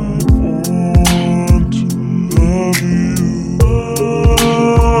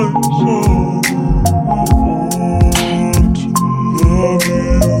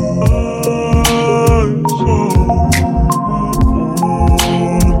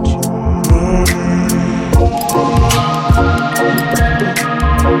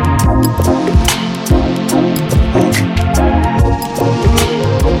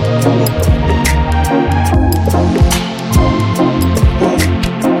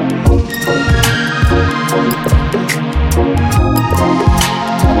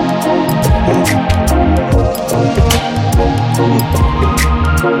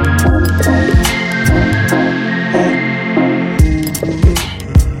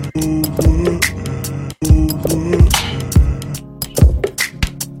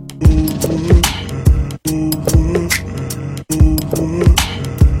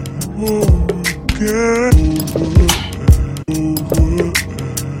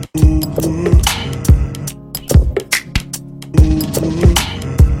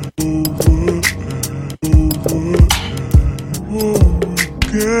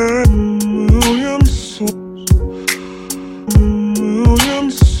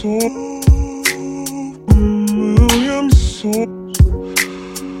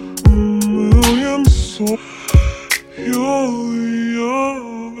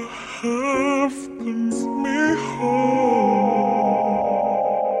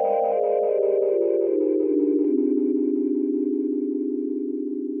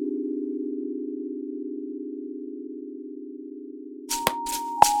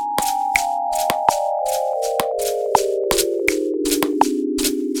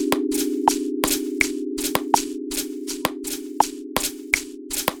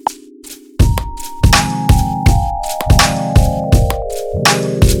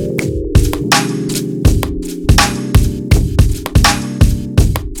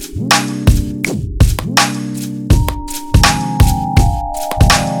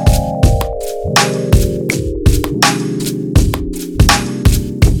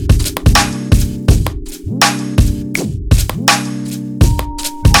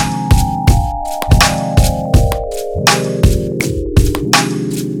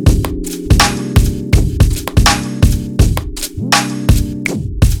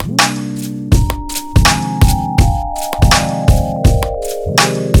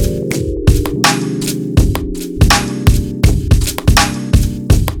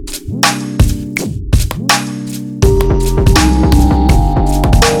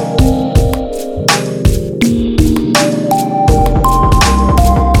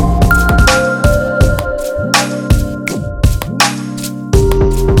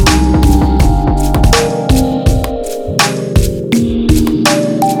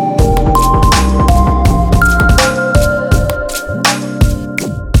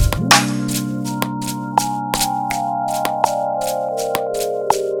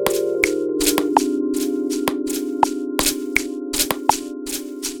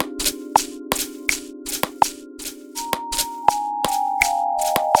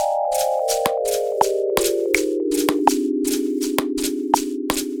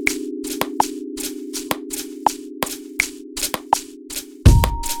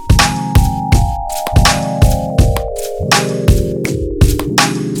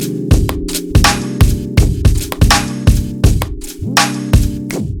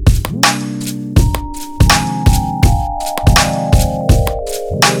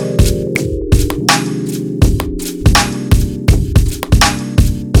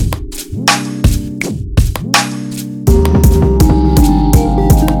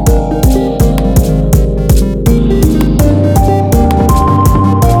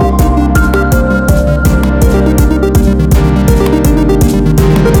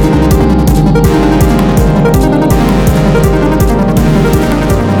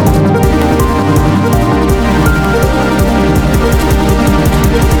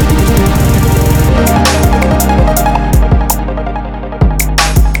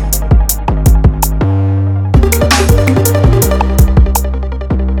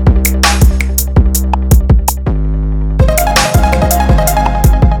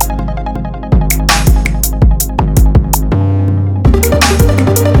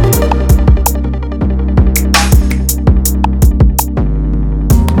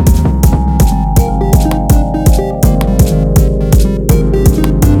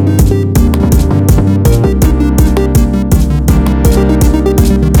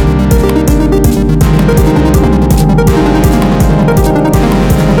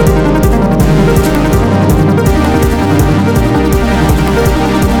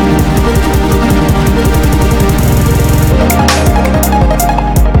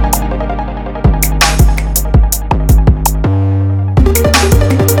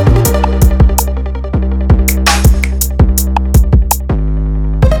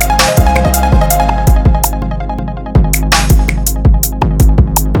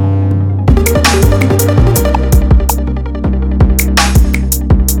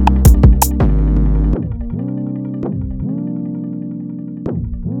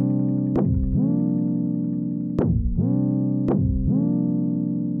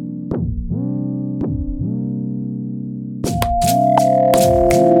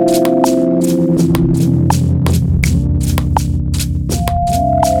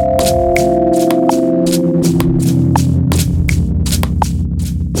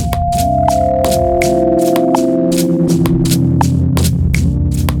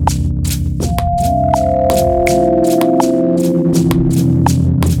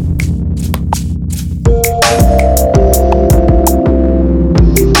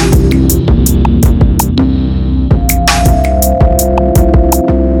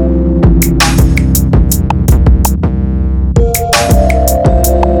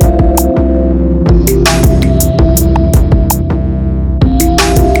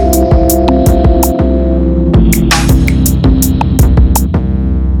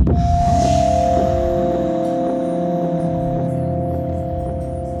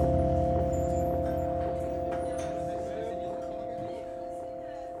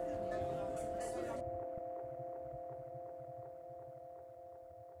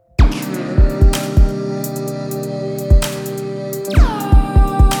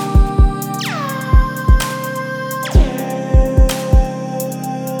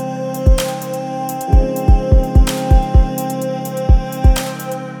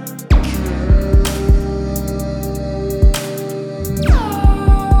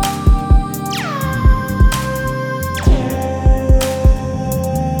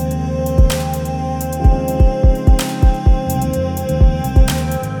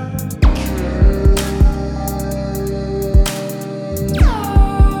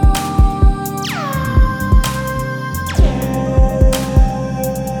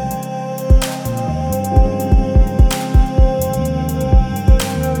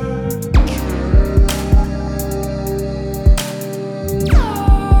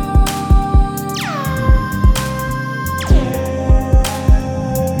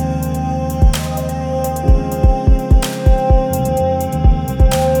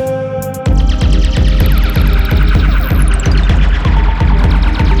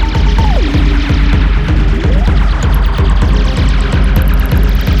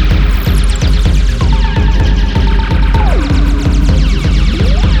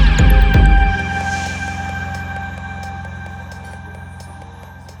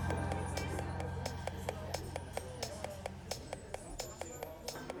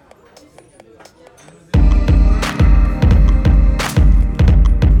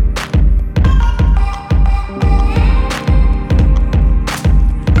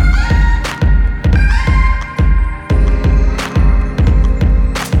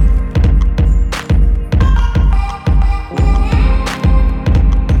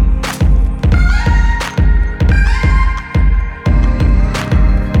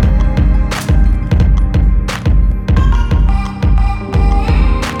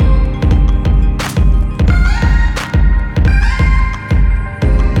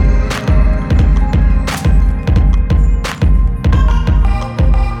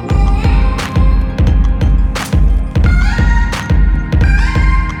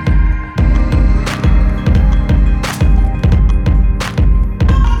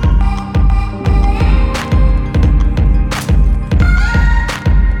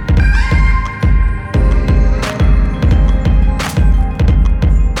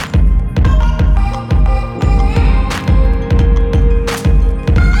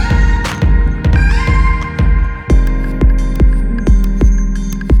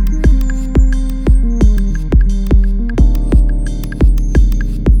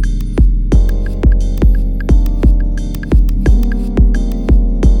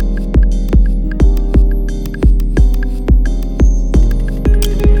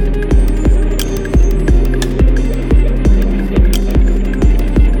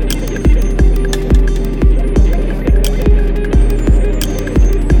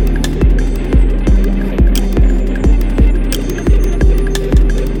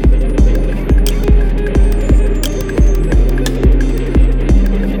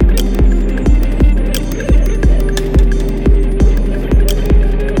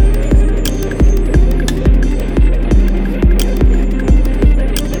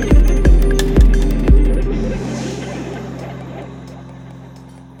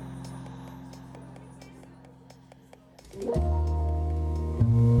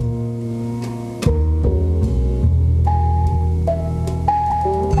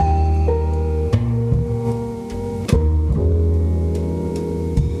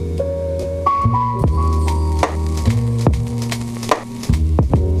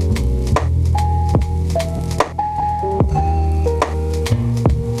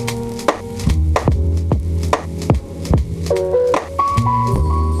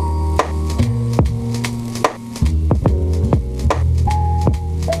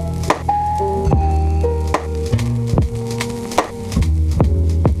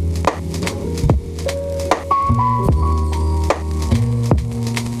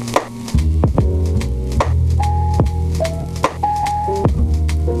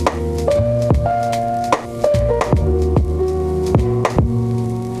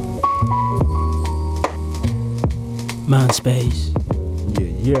Space.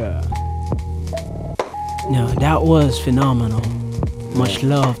 Yeah. No, that was phenomenal. Much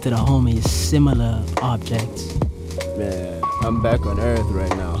love to the homies Similarobjects. Man, I'm back on Earth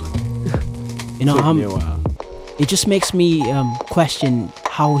right now. You know, it just makes me question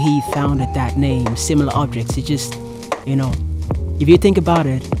how he founded that name, Similarobjects. It just, you know, if you think about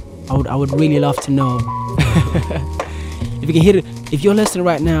it, I would really love to know. If you can hit it, if you're listening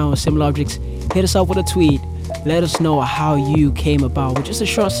right now, Similarobjects, hit us up with a tweet. Let us know how you came about, with just a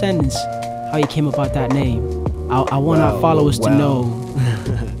short sentence, how you came about that name. I want our followers to know.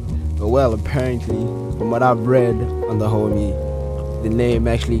 Well, apparently, from what I've read on the homie, the name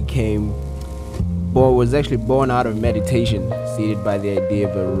actually was actually born out of meditation, seeded by the idea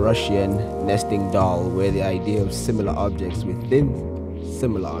of a Russian nesting doll, where the idea of similar objects within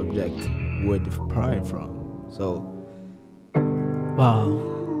similar object were derived from. So, wow.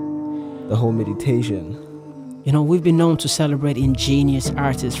 The whole meditation. You know, we've been known to celebrate ingenious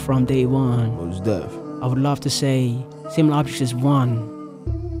artists from day one. Most def. I would love to say Similarobjects is one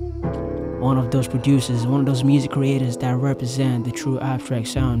of those producers, one of those music creators that represent the true abstract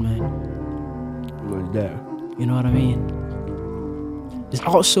sound, man. Most def. You know what I mean? There's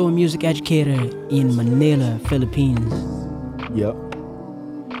also a music educator in Manila, Philippines. Yep.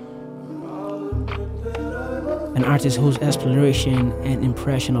 An artist whose exploration and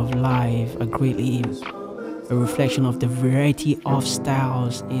impression of life are greatly a reflection of the variety of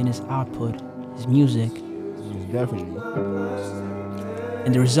styles in his output, his music. Definitely.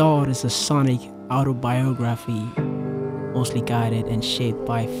 And the result is a sonic autobiography, mostly guided and shaped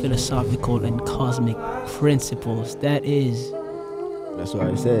by philosophical and cosmic principles. That's why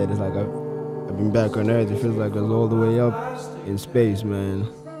I said, it's like I've been back on Earth. It feels like I was all the way up in space, man.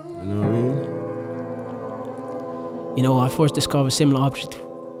 You know what I mean? You know, I first discovered Similarobjects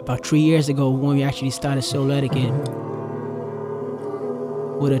about 3 years ago when we actually started Souletiquette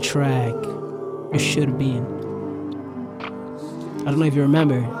with a track, It Should Have Been. I don't know if you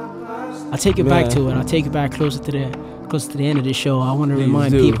remember. I'll take you back to it. I'll take you back closer to the end of the show. I want to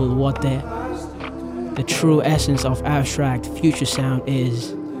remind people what the true essence of abstract future sound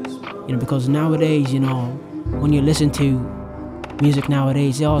is. You know, because nowadays, you know, when you listen to music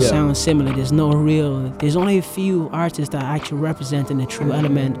nowadays, they all sound similar. There's only a few artists that are actually representing the true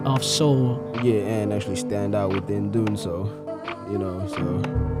element of soul. Yeah, and actually stand out within doing so. You know, so.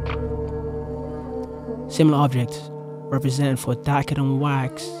 Similarobjects represent for Decadent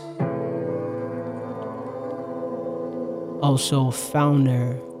Wax. Also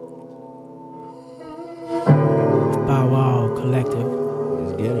founder of Bow Wow Collective.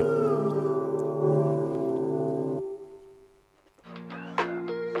 Let's get it.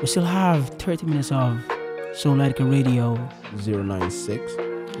 We still have 30 minutes of Souletiquette Radio. 096.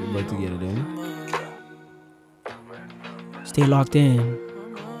 We're about to get it in. Stay locked in.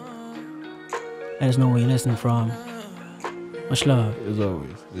 Let us know where you're listening from. Much love. As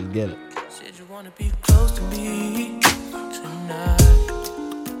always, let's get it. Said you wanna be close to me tonight.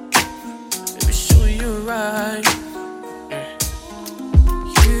 Baby, sure you're right.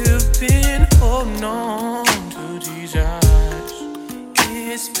 You've been holding on to these eyes.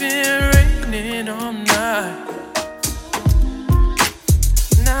 It's been raining all night.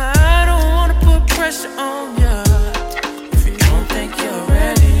 Now I don't wanna put pressure on you if you don't think you're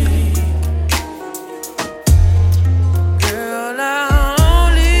ready. Girl, I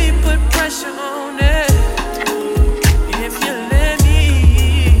only put pressure on it if you let me.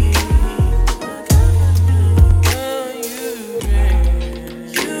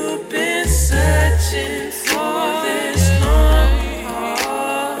 You've been searching for this long,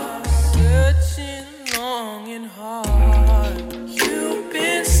 searching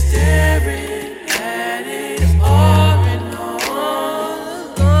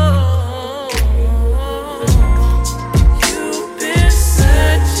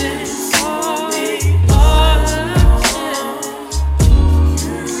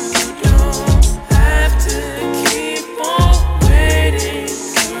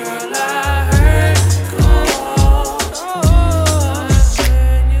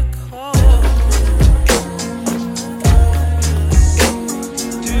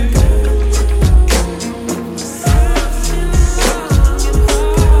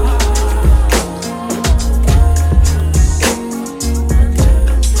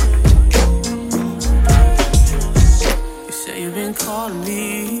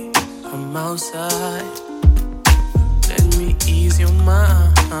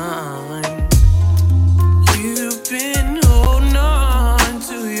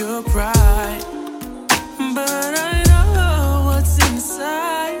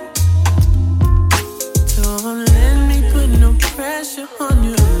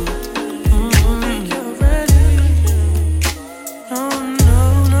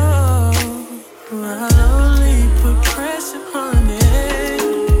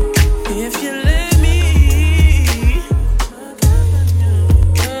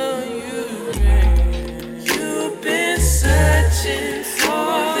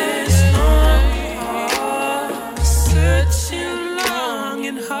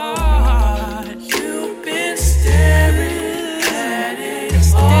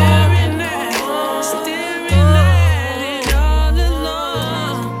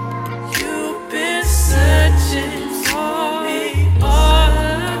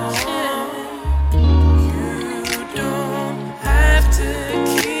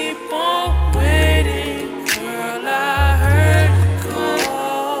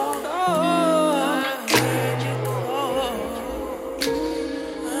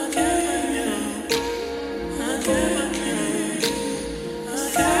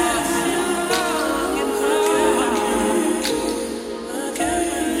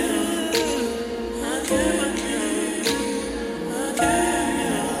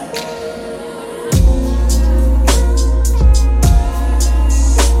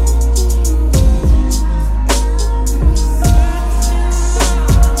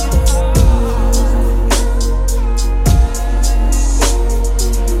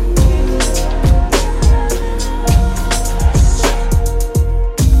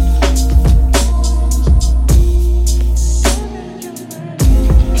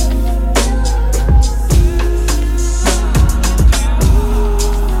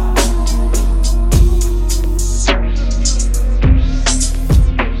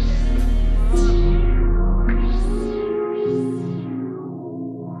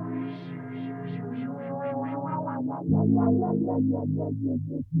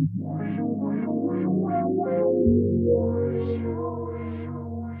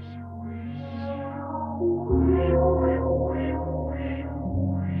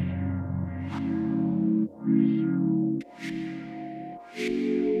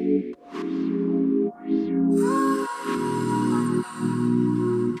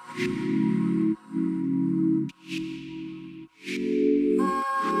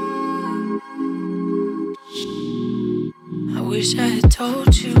I wish I had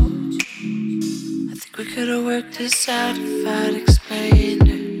told you. I think we could have worked this out if I'd explained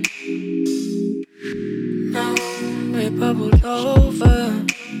it. No, it bubbled over.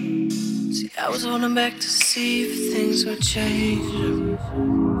 See, I was holding back to see if things would change.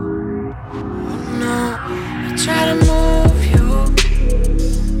 No, I try to move you,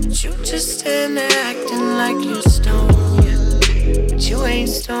 but you just stand there acting like you're stoned. Yeah. But you ain't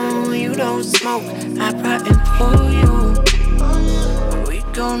stoned, you don't smoke. I brought and pull you. We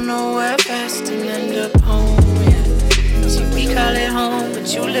go nowhere fast and end up home. Yeah. See, we call it home,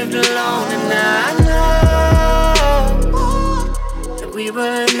 but you lived alone, and now I know that we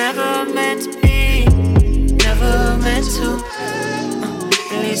were never meant to be, never meant to.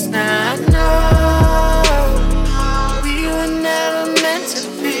 At least now I know we were never meant to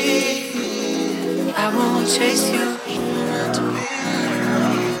be. I won't chase you.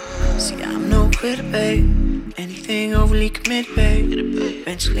 See, I'm no quitter, babe. Anything overly committed, babe.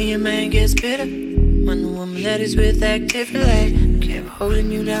 Eventually a man gets bitter when the woman that he's with act differently. Kept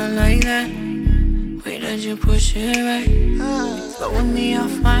holding you down like that. Wait, did you push it right? Throwing me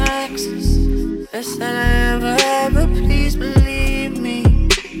off my axis. Best that I ever, please believe me.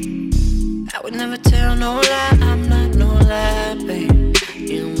 I would never tell no lie, I'm not no lie, babe.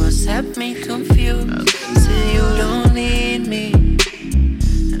 You must have me confused. Say you don't need me,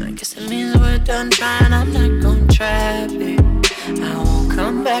 and I guess it means we're done trying. I'm not gonna try, babe. I won't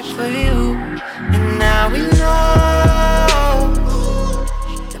come back for you. And now we know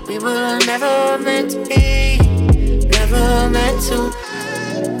that we were never meant to be, never meant to.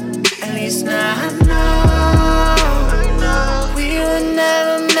 At least now I know we were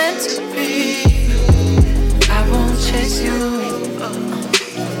never meant to be. I won't chase you.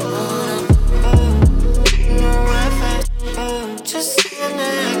 Just stand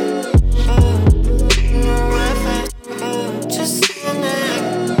there. Just stand there.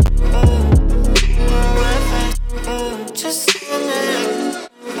 Just stand there.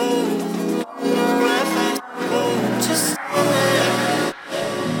 Just stand there.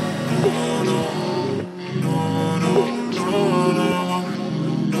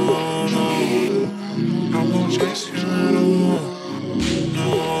 I won't chase you anymore.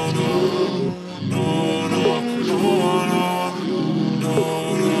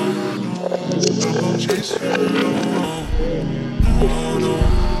 I won't chase you anymore.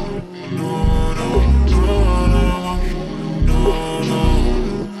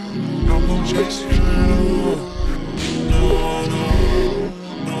 I won't chase you anymore.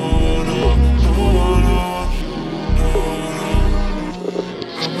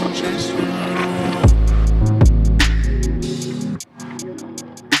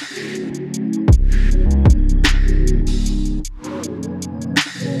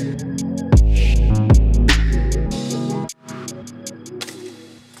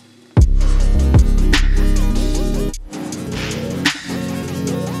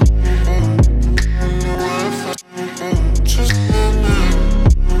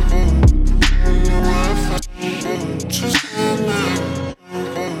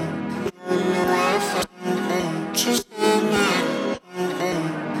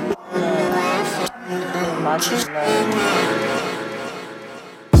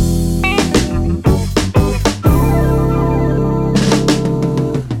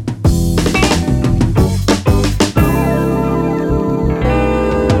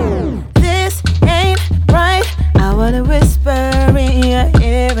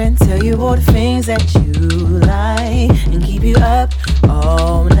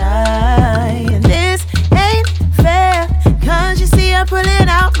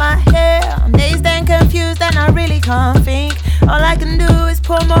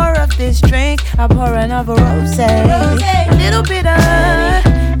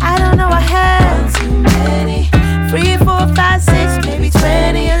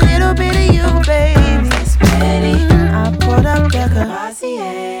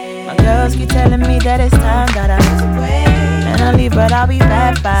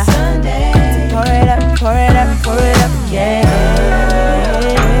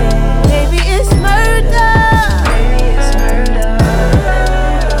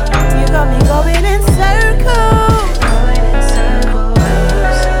 Going in circles.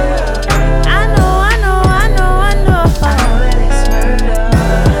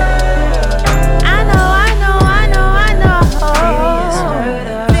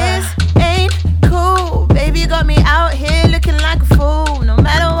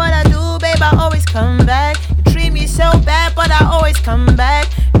 come back,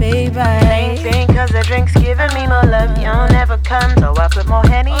 baby. Same thing, cause the drink's giving me more love. You don't ever come, so I put more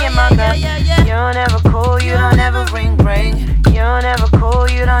Henny in my cup. You don't ever call, you don't ever ring. You don't ever call,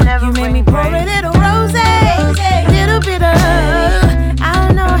 you don't ever ring. You make me pour a little rose, a little bit of, I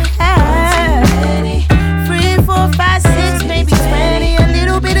don't know how. 3, 4, 5, 6, maybe 20. A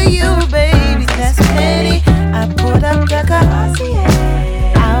little bit of you, baby, that's plenty. I pulled up the Cavassier.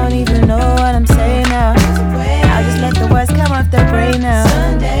 I don't even know what I'm saying now. I'll just let the words come off the brain now.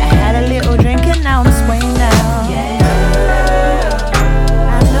 I had a little drink and now I'm swaying now.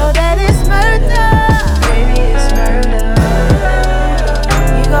 I know that it's murder. Baby, it's murder.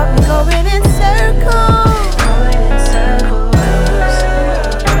 You got me going in circles. Well,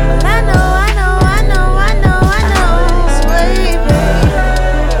 I know. It's way, baby.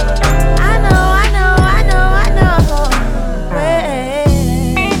 I know. Way.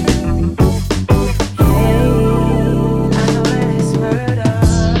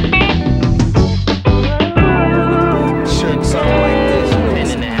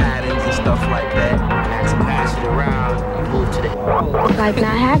 Like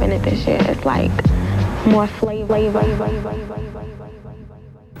not having it this year, it's like more flavor.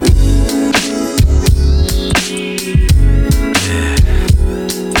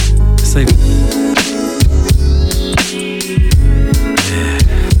 Say.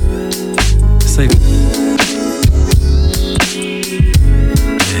 Say.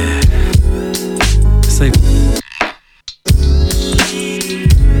 Say.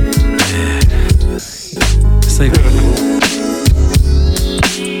 Say.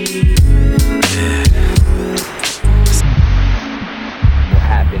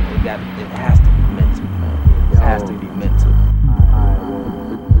 It has to be mental, man. It has to be mental.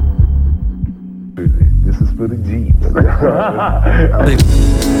 This is for the G's.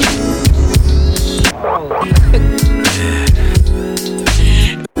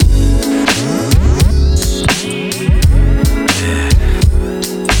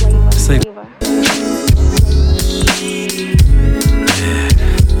 Say.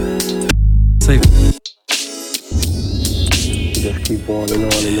 Say. Just keep on and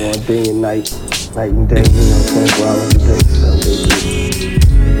on and on, day and night and day, 24 hours a day, 7 days a week.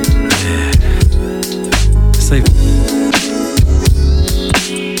 Say.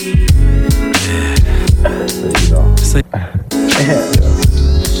 Say.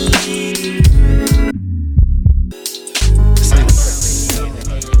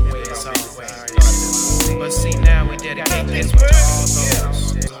 But see now we dedicate this one to all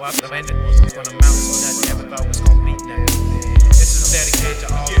those who up the window on the mountain that never thought was gonna be there. This is dedicated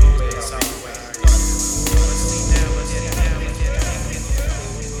to all those that's always. But see now we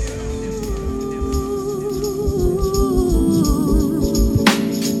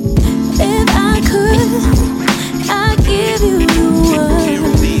If I could, I'd give you the world.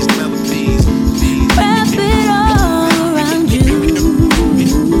 Wrap it all around you.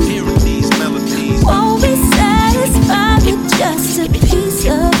 Won't be satisfied with just a piece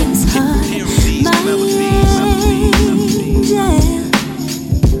of his heart. My angel.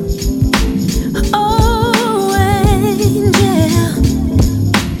 Oh, angel.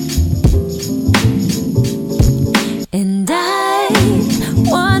 And I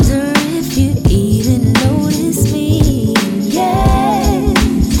wonder if you even notice me. Yeah,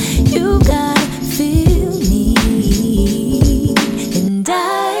 you gotta feel me. And I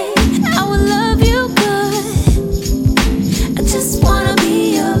would love you good. I just wanna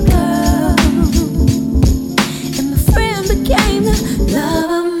be your girl. And my friend became the love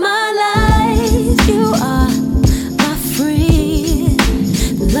of my life. You are my friend,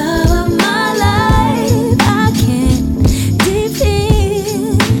 the love of my life. I can't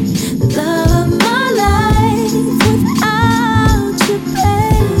defend the love of my life without you,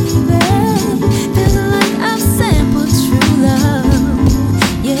 baby. Feeling like I've sampled true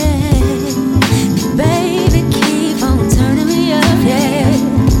love, yeah. Baby, keep on turning me up, yeah.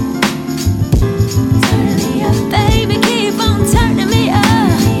 Turning me up, baby, keep on turning me up,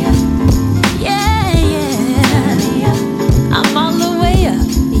 yeah, yeah. I'm all the way up,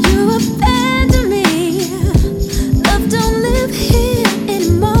 you abandoned me. Love don't live here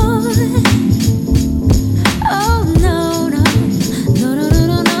anymore. Oh no, no, no, no, no,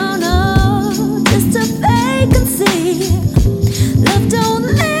 no, no, no. Just a vacancy. Love don't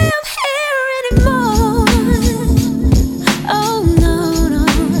live here anymore. Oh no, no.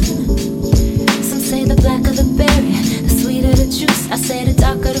 Some say the blacker the berry, the sweeter the juice. I say the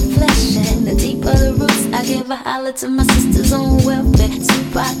darker the flesh and the deeper the roots. I give a holler to my sisters on welfare.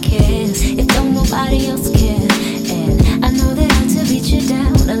 Super cares if don't nobody else care. And I know that I'm to beat you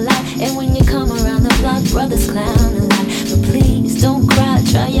down a lot. And when you come around the block, brothers clown a lot. But please don't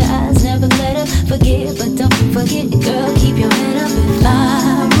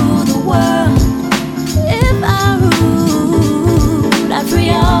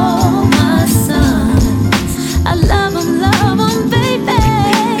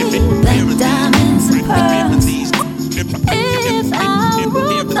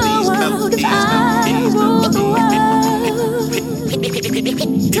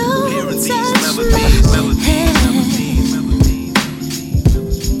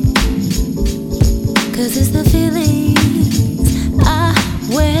 'cause it's the feelings I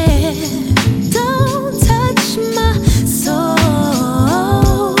wear. Don't touch my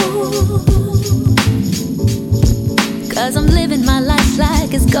soul, 'cause I'm living my life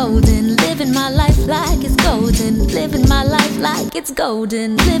like it's golden. Living my life like it's golden. Living my life like it's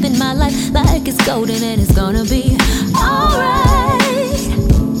golden. Living my life like it's golden, and it's gonna be alright.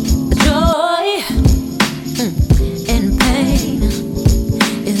 Joy and pain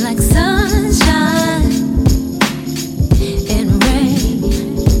is like sunshine and rain,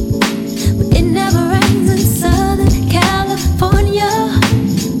 but it never rains in Southern California.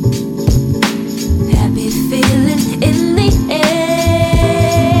 Happy feeling in the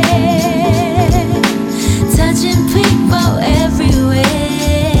air, touching people everywhere,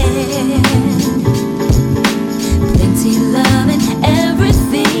 plenty love and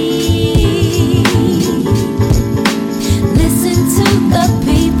everything. Listen to the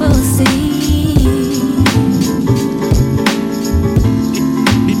people sing.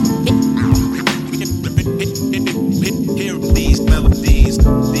 Hear these melodies,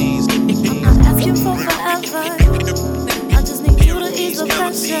 these. I'm asking for forever. I just need you to ease the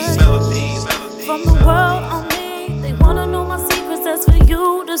pressure from the world on me. They wanna know my secrets, that's for you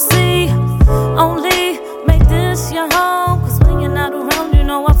to see. Only make this your home, 'cause when you're not around, you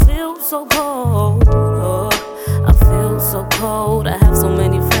know I feel so cold. Oh, I feel so cold. I have so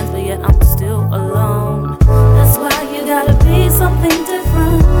many friends, but yet I'm still alone. That's why you gotta be something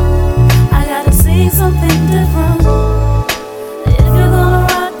different. I gotta see something different. If you're gonna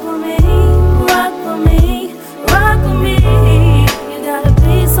rock with me, rock with me, rock with me. You gotta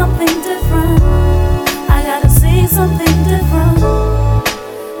be something different. I gotta see something different.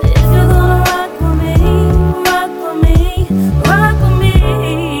 If you're gonna rock with me, rock with me, rock with me.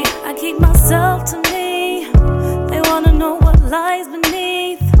 I keep myself to me. They wanna know what lies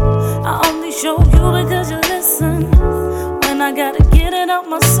beneath. I only show you because you listen. When I gotta get it out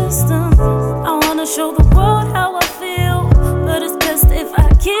my system, I wanna show the world how I feel, but it's best if I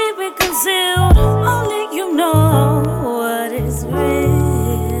keep it concealed. Only you know what is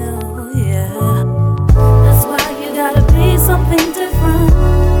real, yeah. That's why you gotta be something different.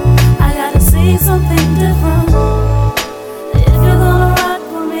 I gotta see something different. If you're gonna rock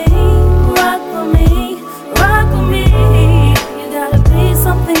with me, rock with me, rock with me. You gotta be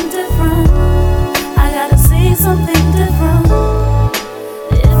something different. I gotta see something different.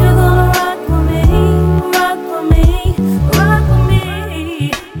 If you're gonna rock with me, rock with me, rock with me.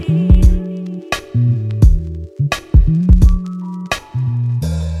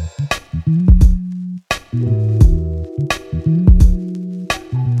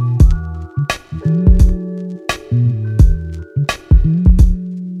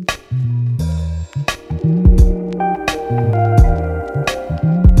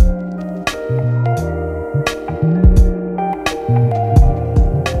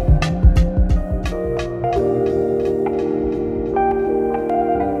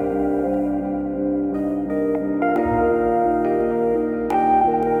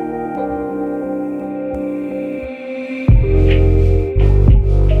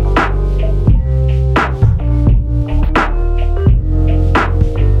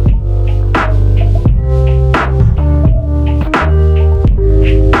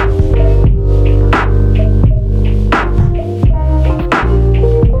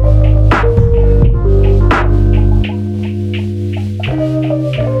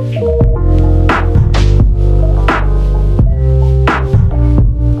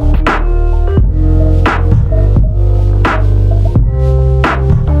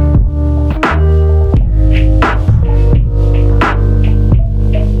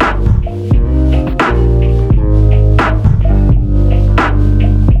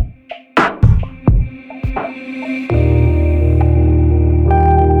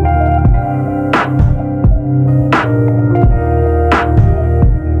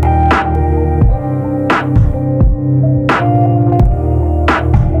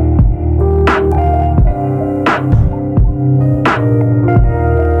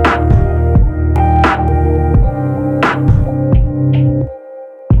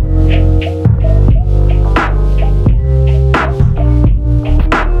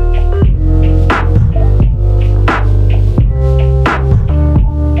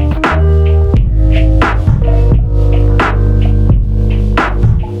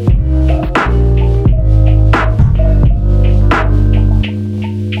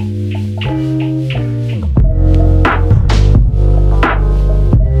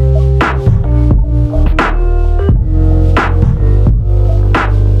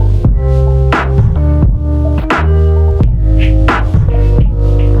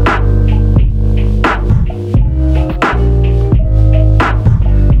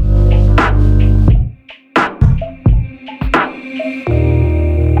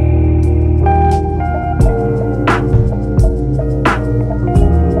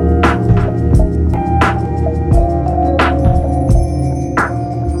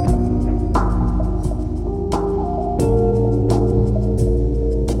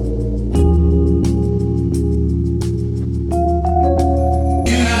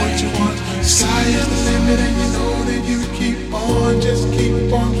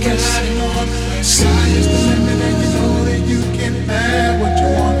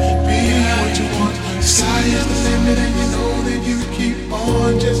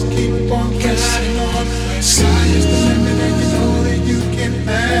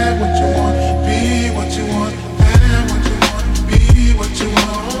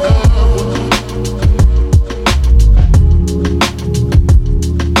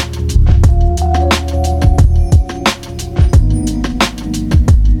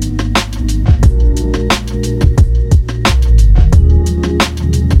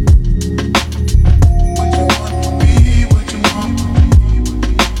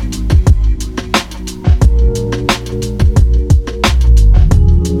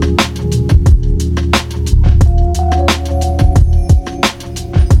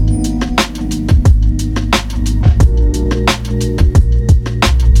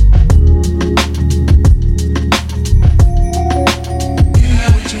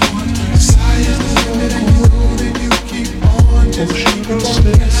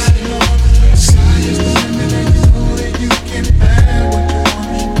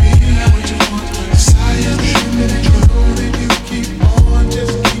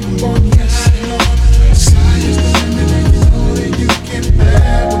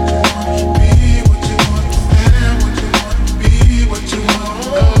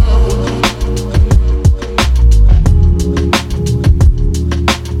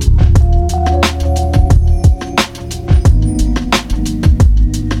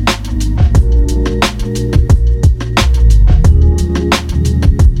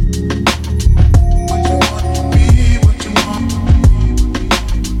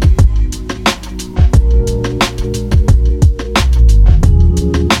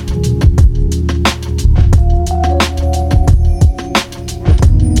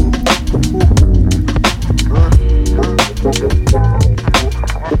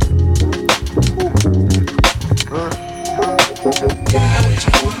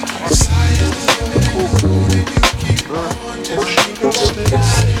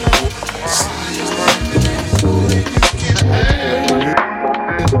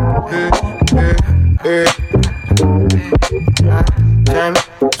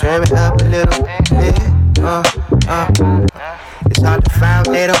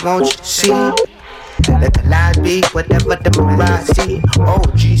 they don't want you to see. Let the lies be whatever the mirage see. Oh,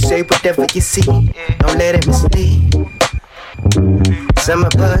 G, say whatever you see. Don't let it mislead. Summer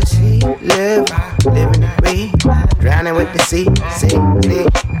pussy, living the breed. Drowning with the sea.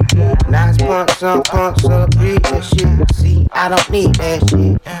 Nice punks on breathe that shit. See, I don't need that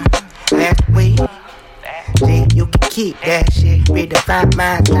shit. That's weed. See, you can keep that shit. Redefine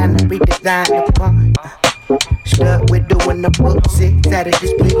mind, trying to redesign the point. Stuck with doing the book, 6 out of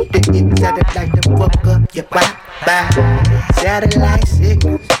this split. The inside like to fuck up your bye. Satellite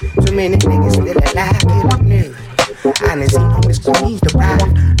signals. Too many niggas still alive, killing news. I done seen on the screens the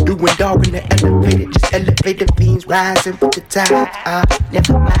ride. Doing dog in the elevator, just elevator fiends rising with the tide.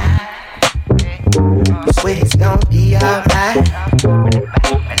 Never mind. You swear it's gon' be alright.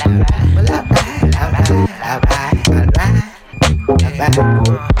 Well, alright.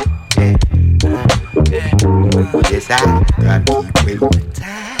 Yes, I gotta keep waiting the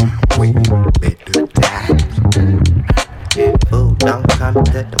time. Wait the time. Food don't come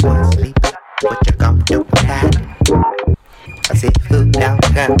to the one sleeping. What you gon' do with that? I said food don't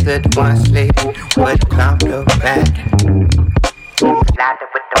come to the one sleeping. What you gon' do with that? Loud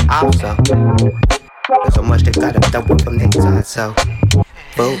with them also. There's so much they gotta throw it from their side, so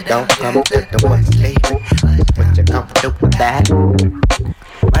food don't come to the one sleeping. What you gon' do with that?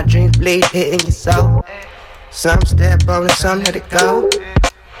 My dreams bleed hitting your soul. Some step on it, some let it go.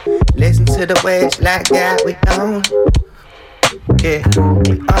 Listen to the words like that we own. Yeah,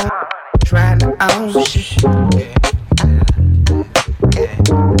 we own. Trying to own shit. Yeah.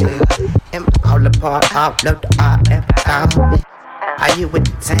 And all apart, all of the art and power. Are you with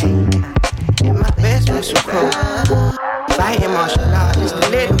the team? And my best was so cool. Fighting martial law, just a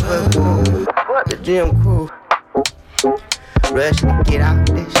little bit. What the gym crew? Rush to get out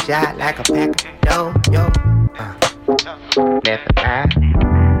this shot like a pack of dough, yo. Never mind.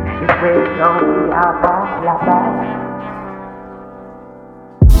 You really don't be outside.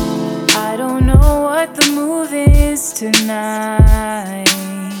 I don't know what the move is tonight.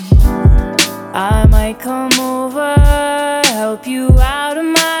 I might come over, help you out of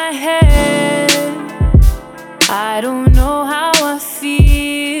my head. I don't know how I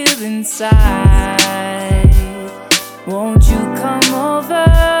feel inside. Won't you come over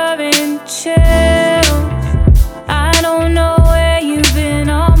and chill? I don't know where you've been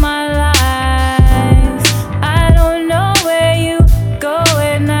all my life. I don't know where you go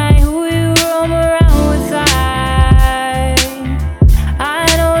at night, who you roam around with. I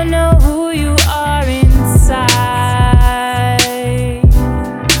don't know who you are inside,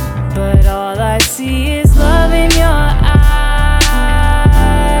 but all I see is love in your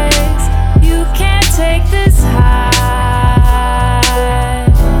eyes. You can't take this high.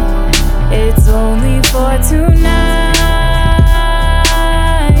 It's only for tonight,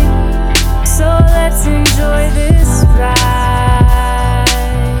 so let's enjoy this ride.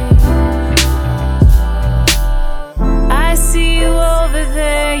 I see you over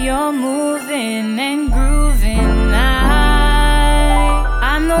there, you're moving and grooving.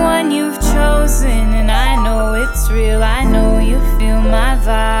 I'm the one you've chosen, and I know it's real. I know you feel my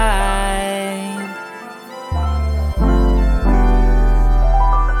vibe.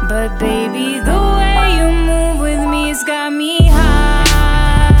 But baby, the way you move with me's got me high.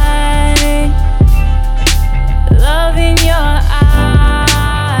 Love in your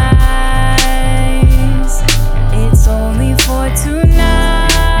eyes. It's only for tonight,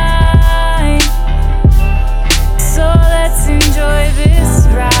 so let's enjoy this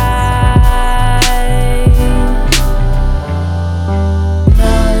ride.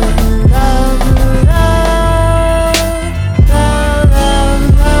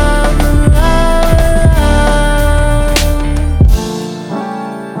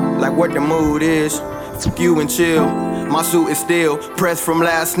 Like what the mood is, fuck you and chill. My suit is still pressed from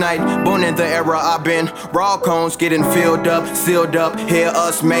last night. Born in the era I've been. Raw cones getting filled up, sealed up. Hear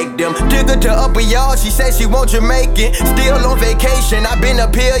us make them. Digger to upper y'all, she said she won't Jamaican. Still on vacation, I've been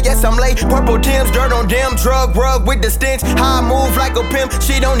up here, yes I'm late. Purple Timbs, dirt on them, drug rug with the stench. How I move like a pimp,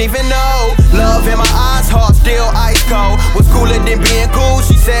 she don't even know. Love in my eyes, heart still ice cold. Was cooler than being cool,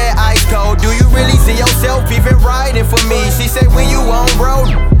 she said ice cold. Do you really see yourself even riding for me? She said when you on road,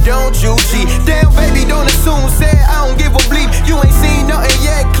 don't you cheat. Damn baby, don't assume, said I don't give a bleep. You ain't seen nothing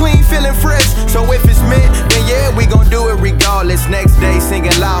yet, clean, feeling fresh. So if it's meant, then yeah, we gon' do it regardless. Next day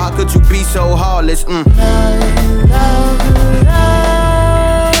singing loud, how could you be so heartless? Love, love, love.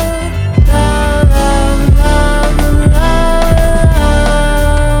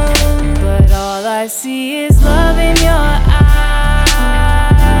 But all I see is love in your eyes.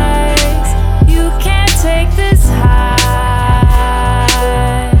 You can't take this high.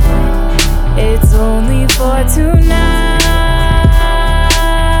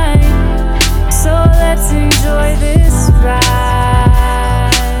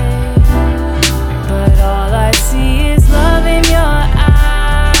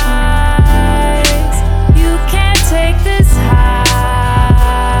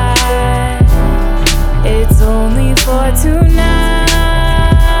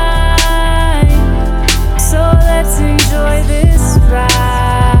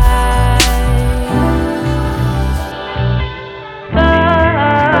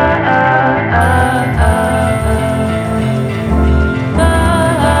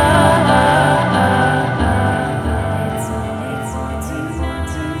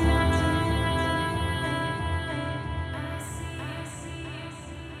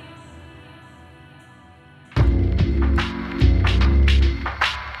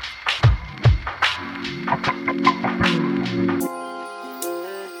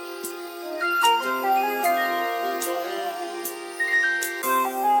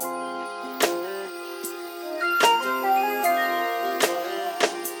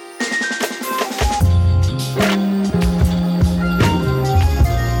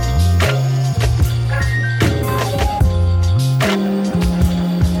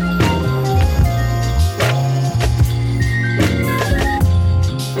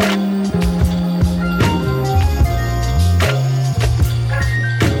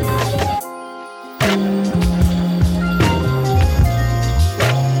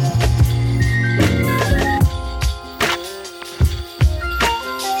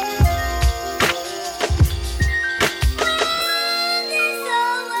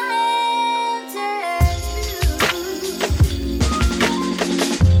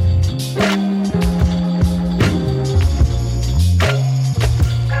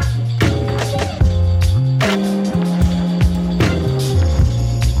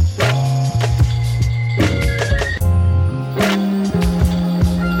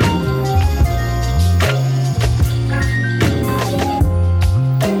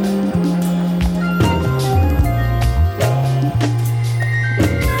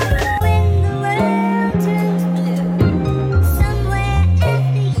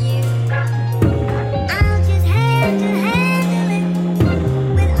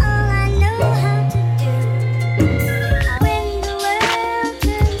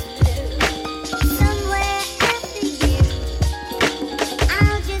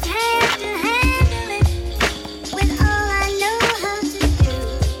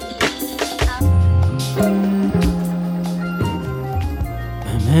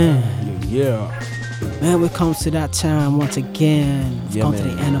 Man. Yeah. Man, we come to that time once again. We've come to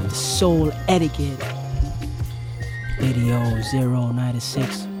man. the end of the Soul Etiquette. Video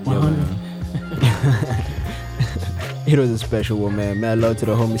 096 100. It was a special one, man. Mad love to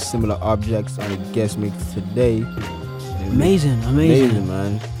the homie Similarobjects on the guest mix today. Amazing,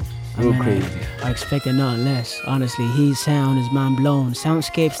 man. Real crazy. I expected nothing less. Honestly, his sound is mind blown.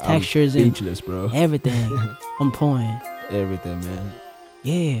 Soundscapes, textures, I'm speechless, bro. Everything on point. Everything, man.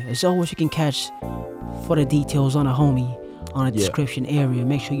 Yeah, as always, you can catch for the details on the homie on the description area.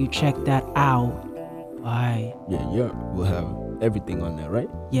 Make sure you check that out. Alright. Yeah. We'll have everything on there, right?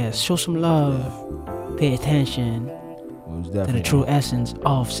 Yeah, show some love. Pay attention to the true essence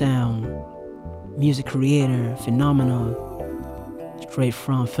of sound. Music creator, phenomenal. Straight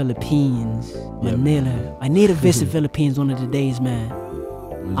from Philippines, Manila. I need to visit Philippines one of the days, man.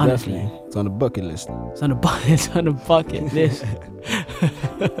 Honestly, it's on the bucket list. It's on the bucket list.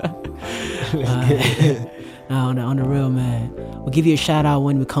 On the real, man. We'll give you a shout out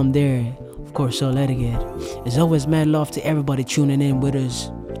when we come there. Of course, Souletiquette. There's always mad love to everybody tuning in with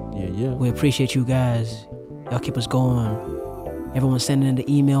us. Yeah. We appreciate you guys. Y'all keep us going. Everyone sending in the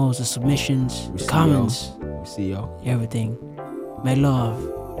emails, the submissions, the comments. We see y'all. Everything. Mad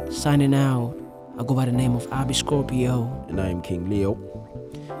love. Signing out. I go by the name of Abi Scorpio. And I am King Leo.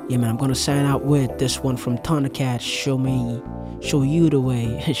 Yeah, man, I'm gonna sign out with this one from Thundercat, Show You the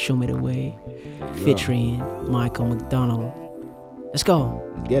Way, Show Me the Way, featuring Michael McDonald. Let's go.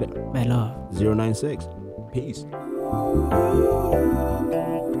 Let's get it. Mad love. 096. Peace.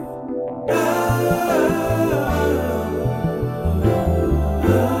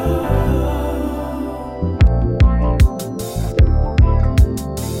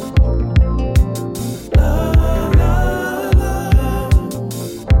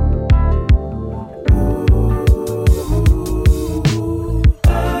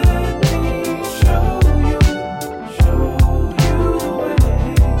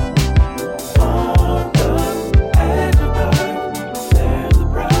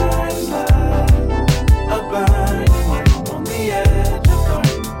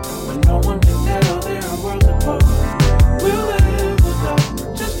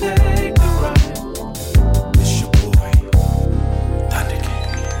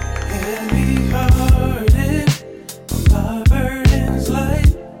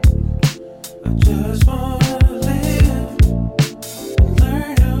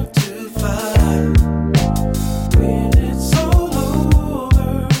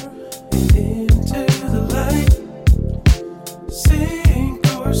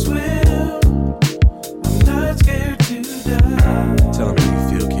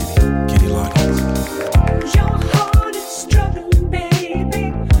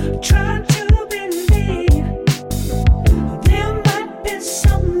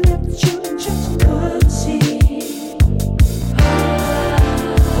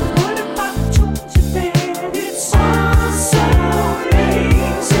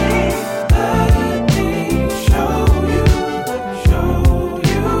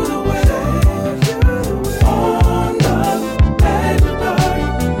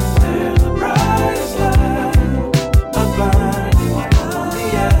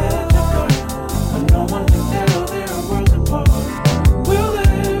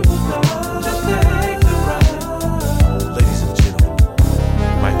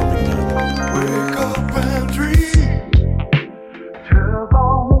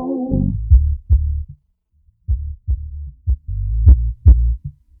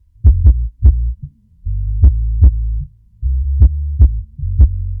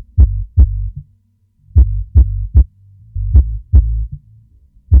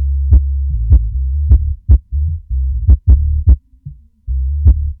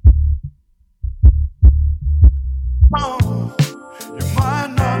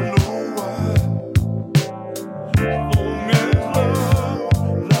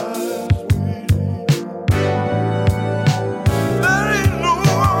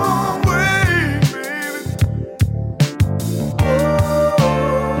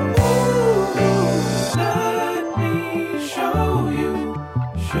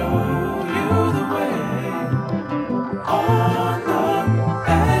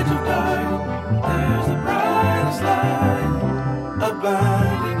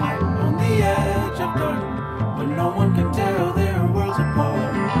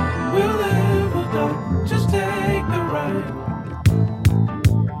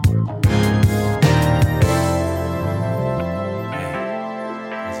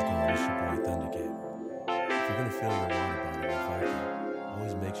 Feel your water bottle with vodka.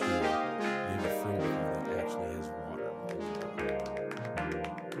 Always make sure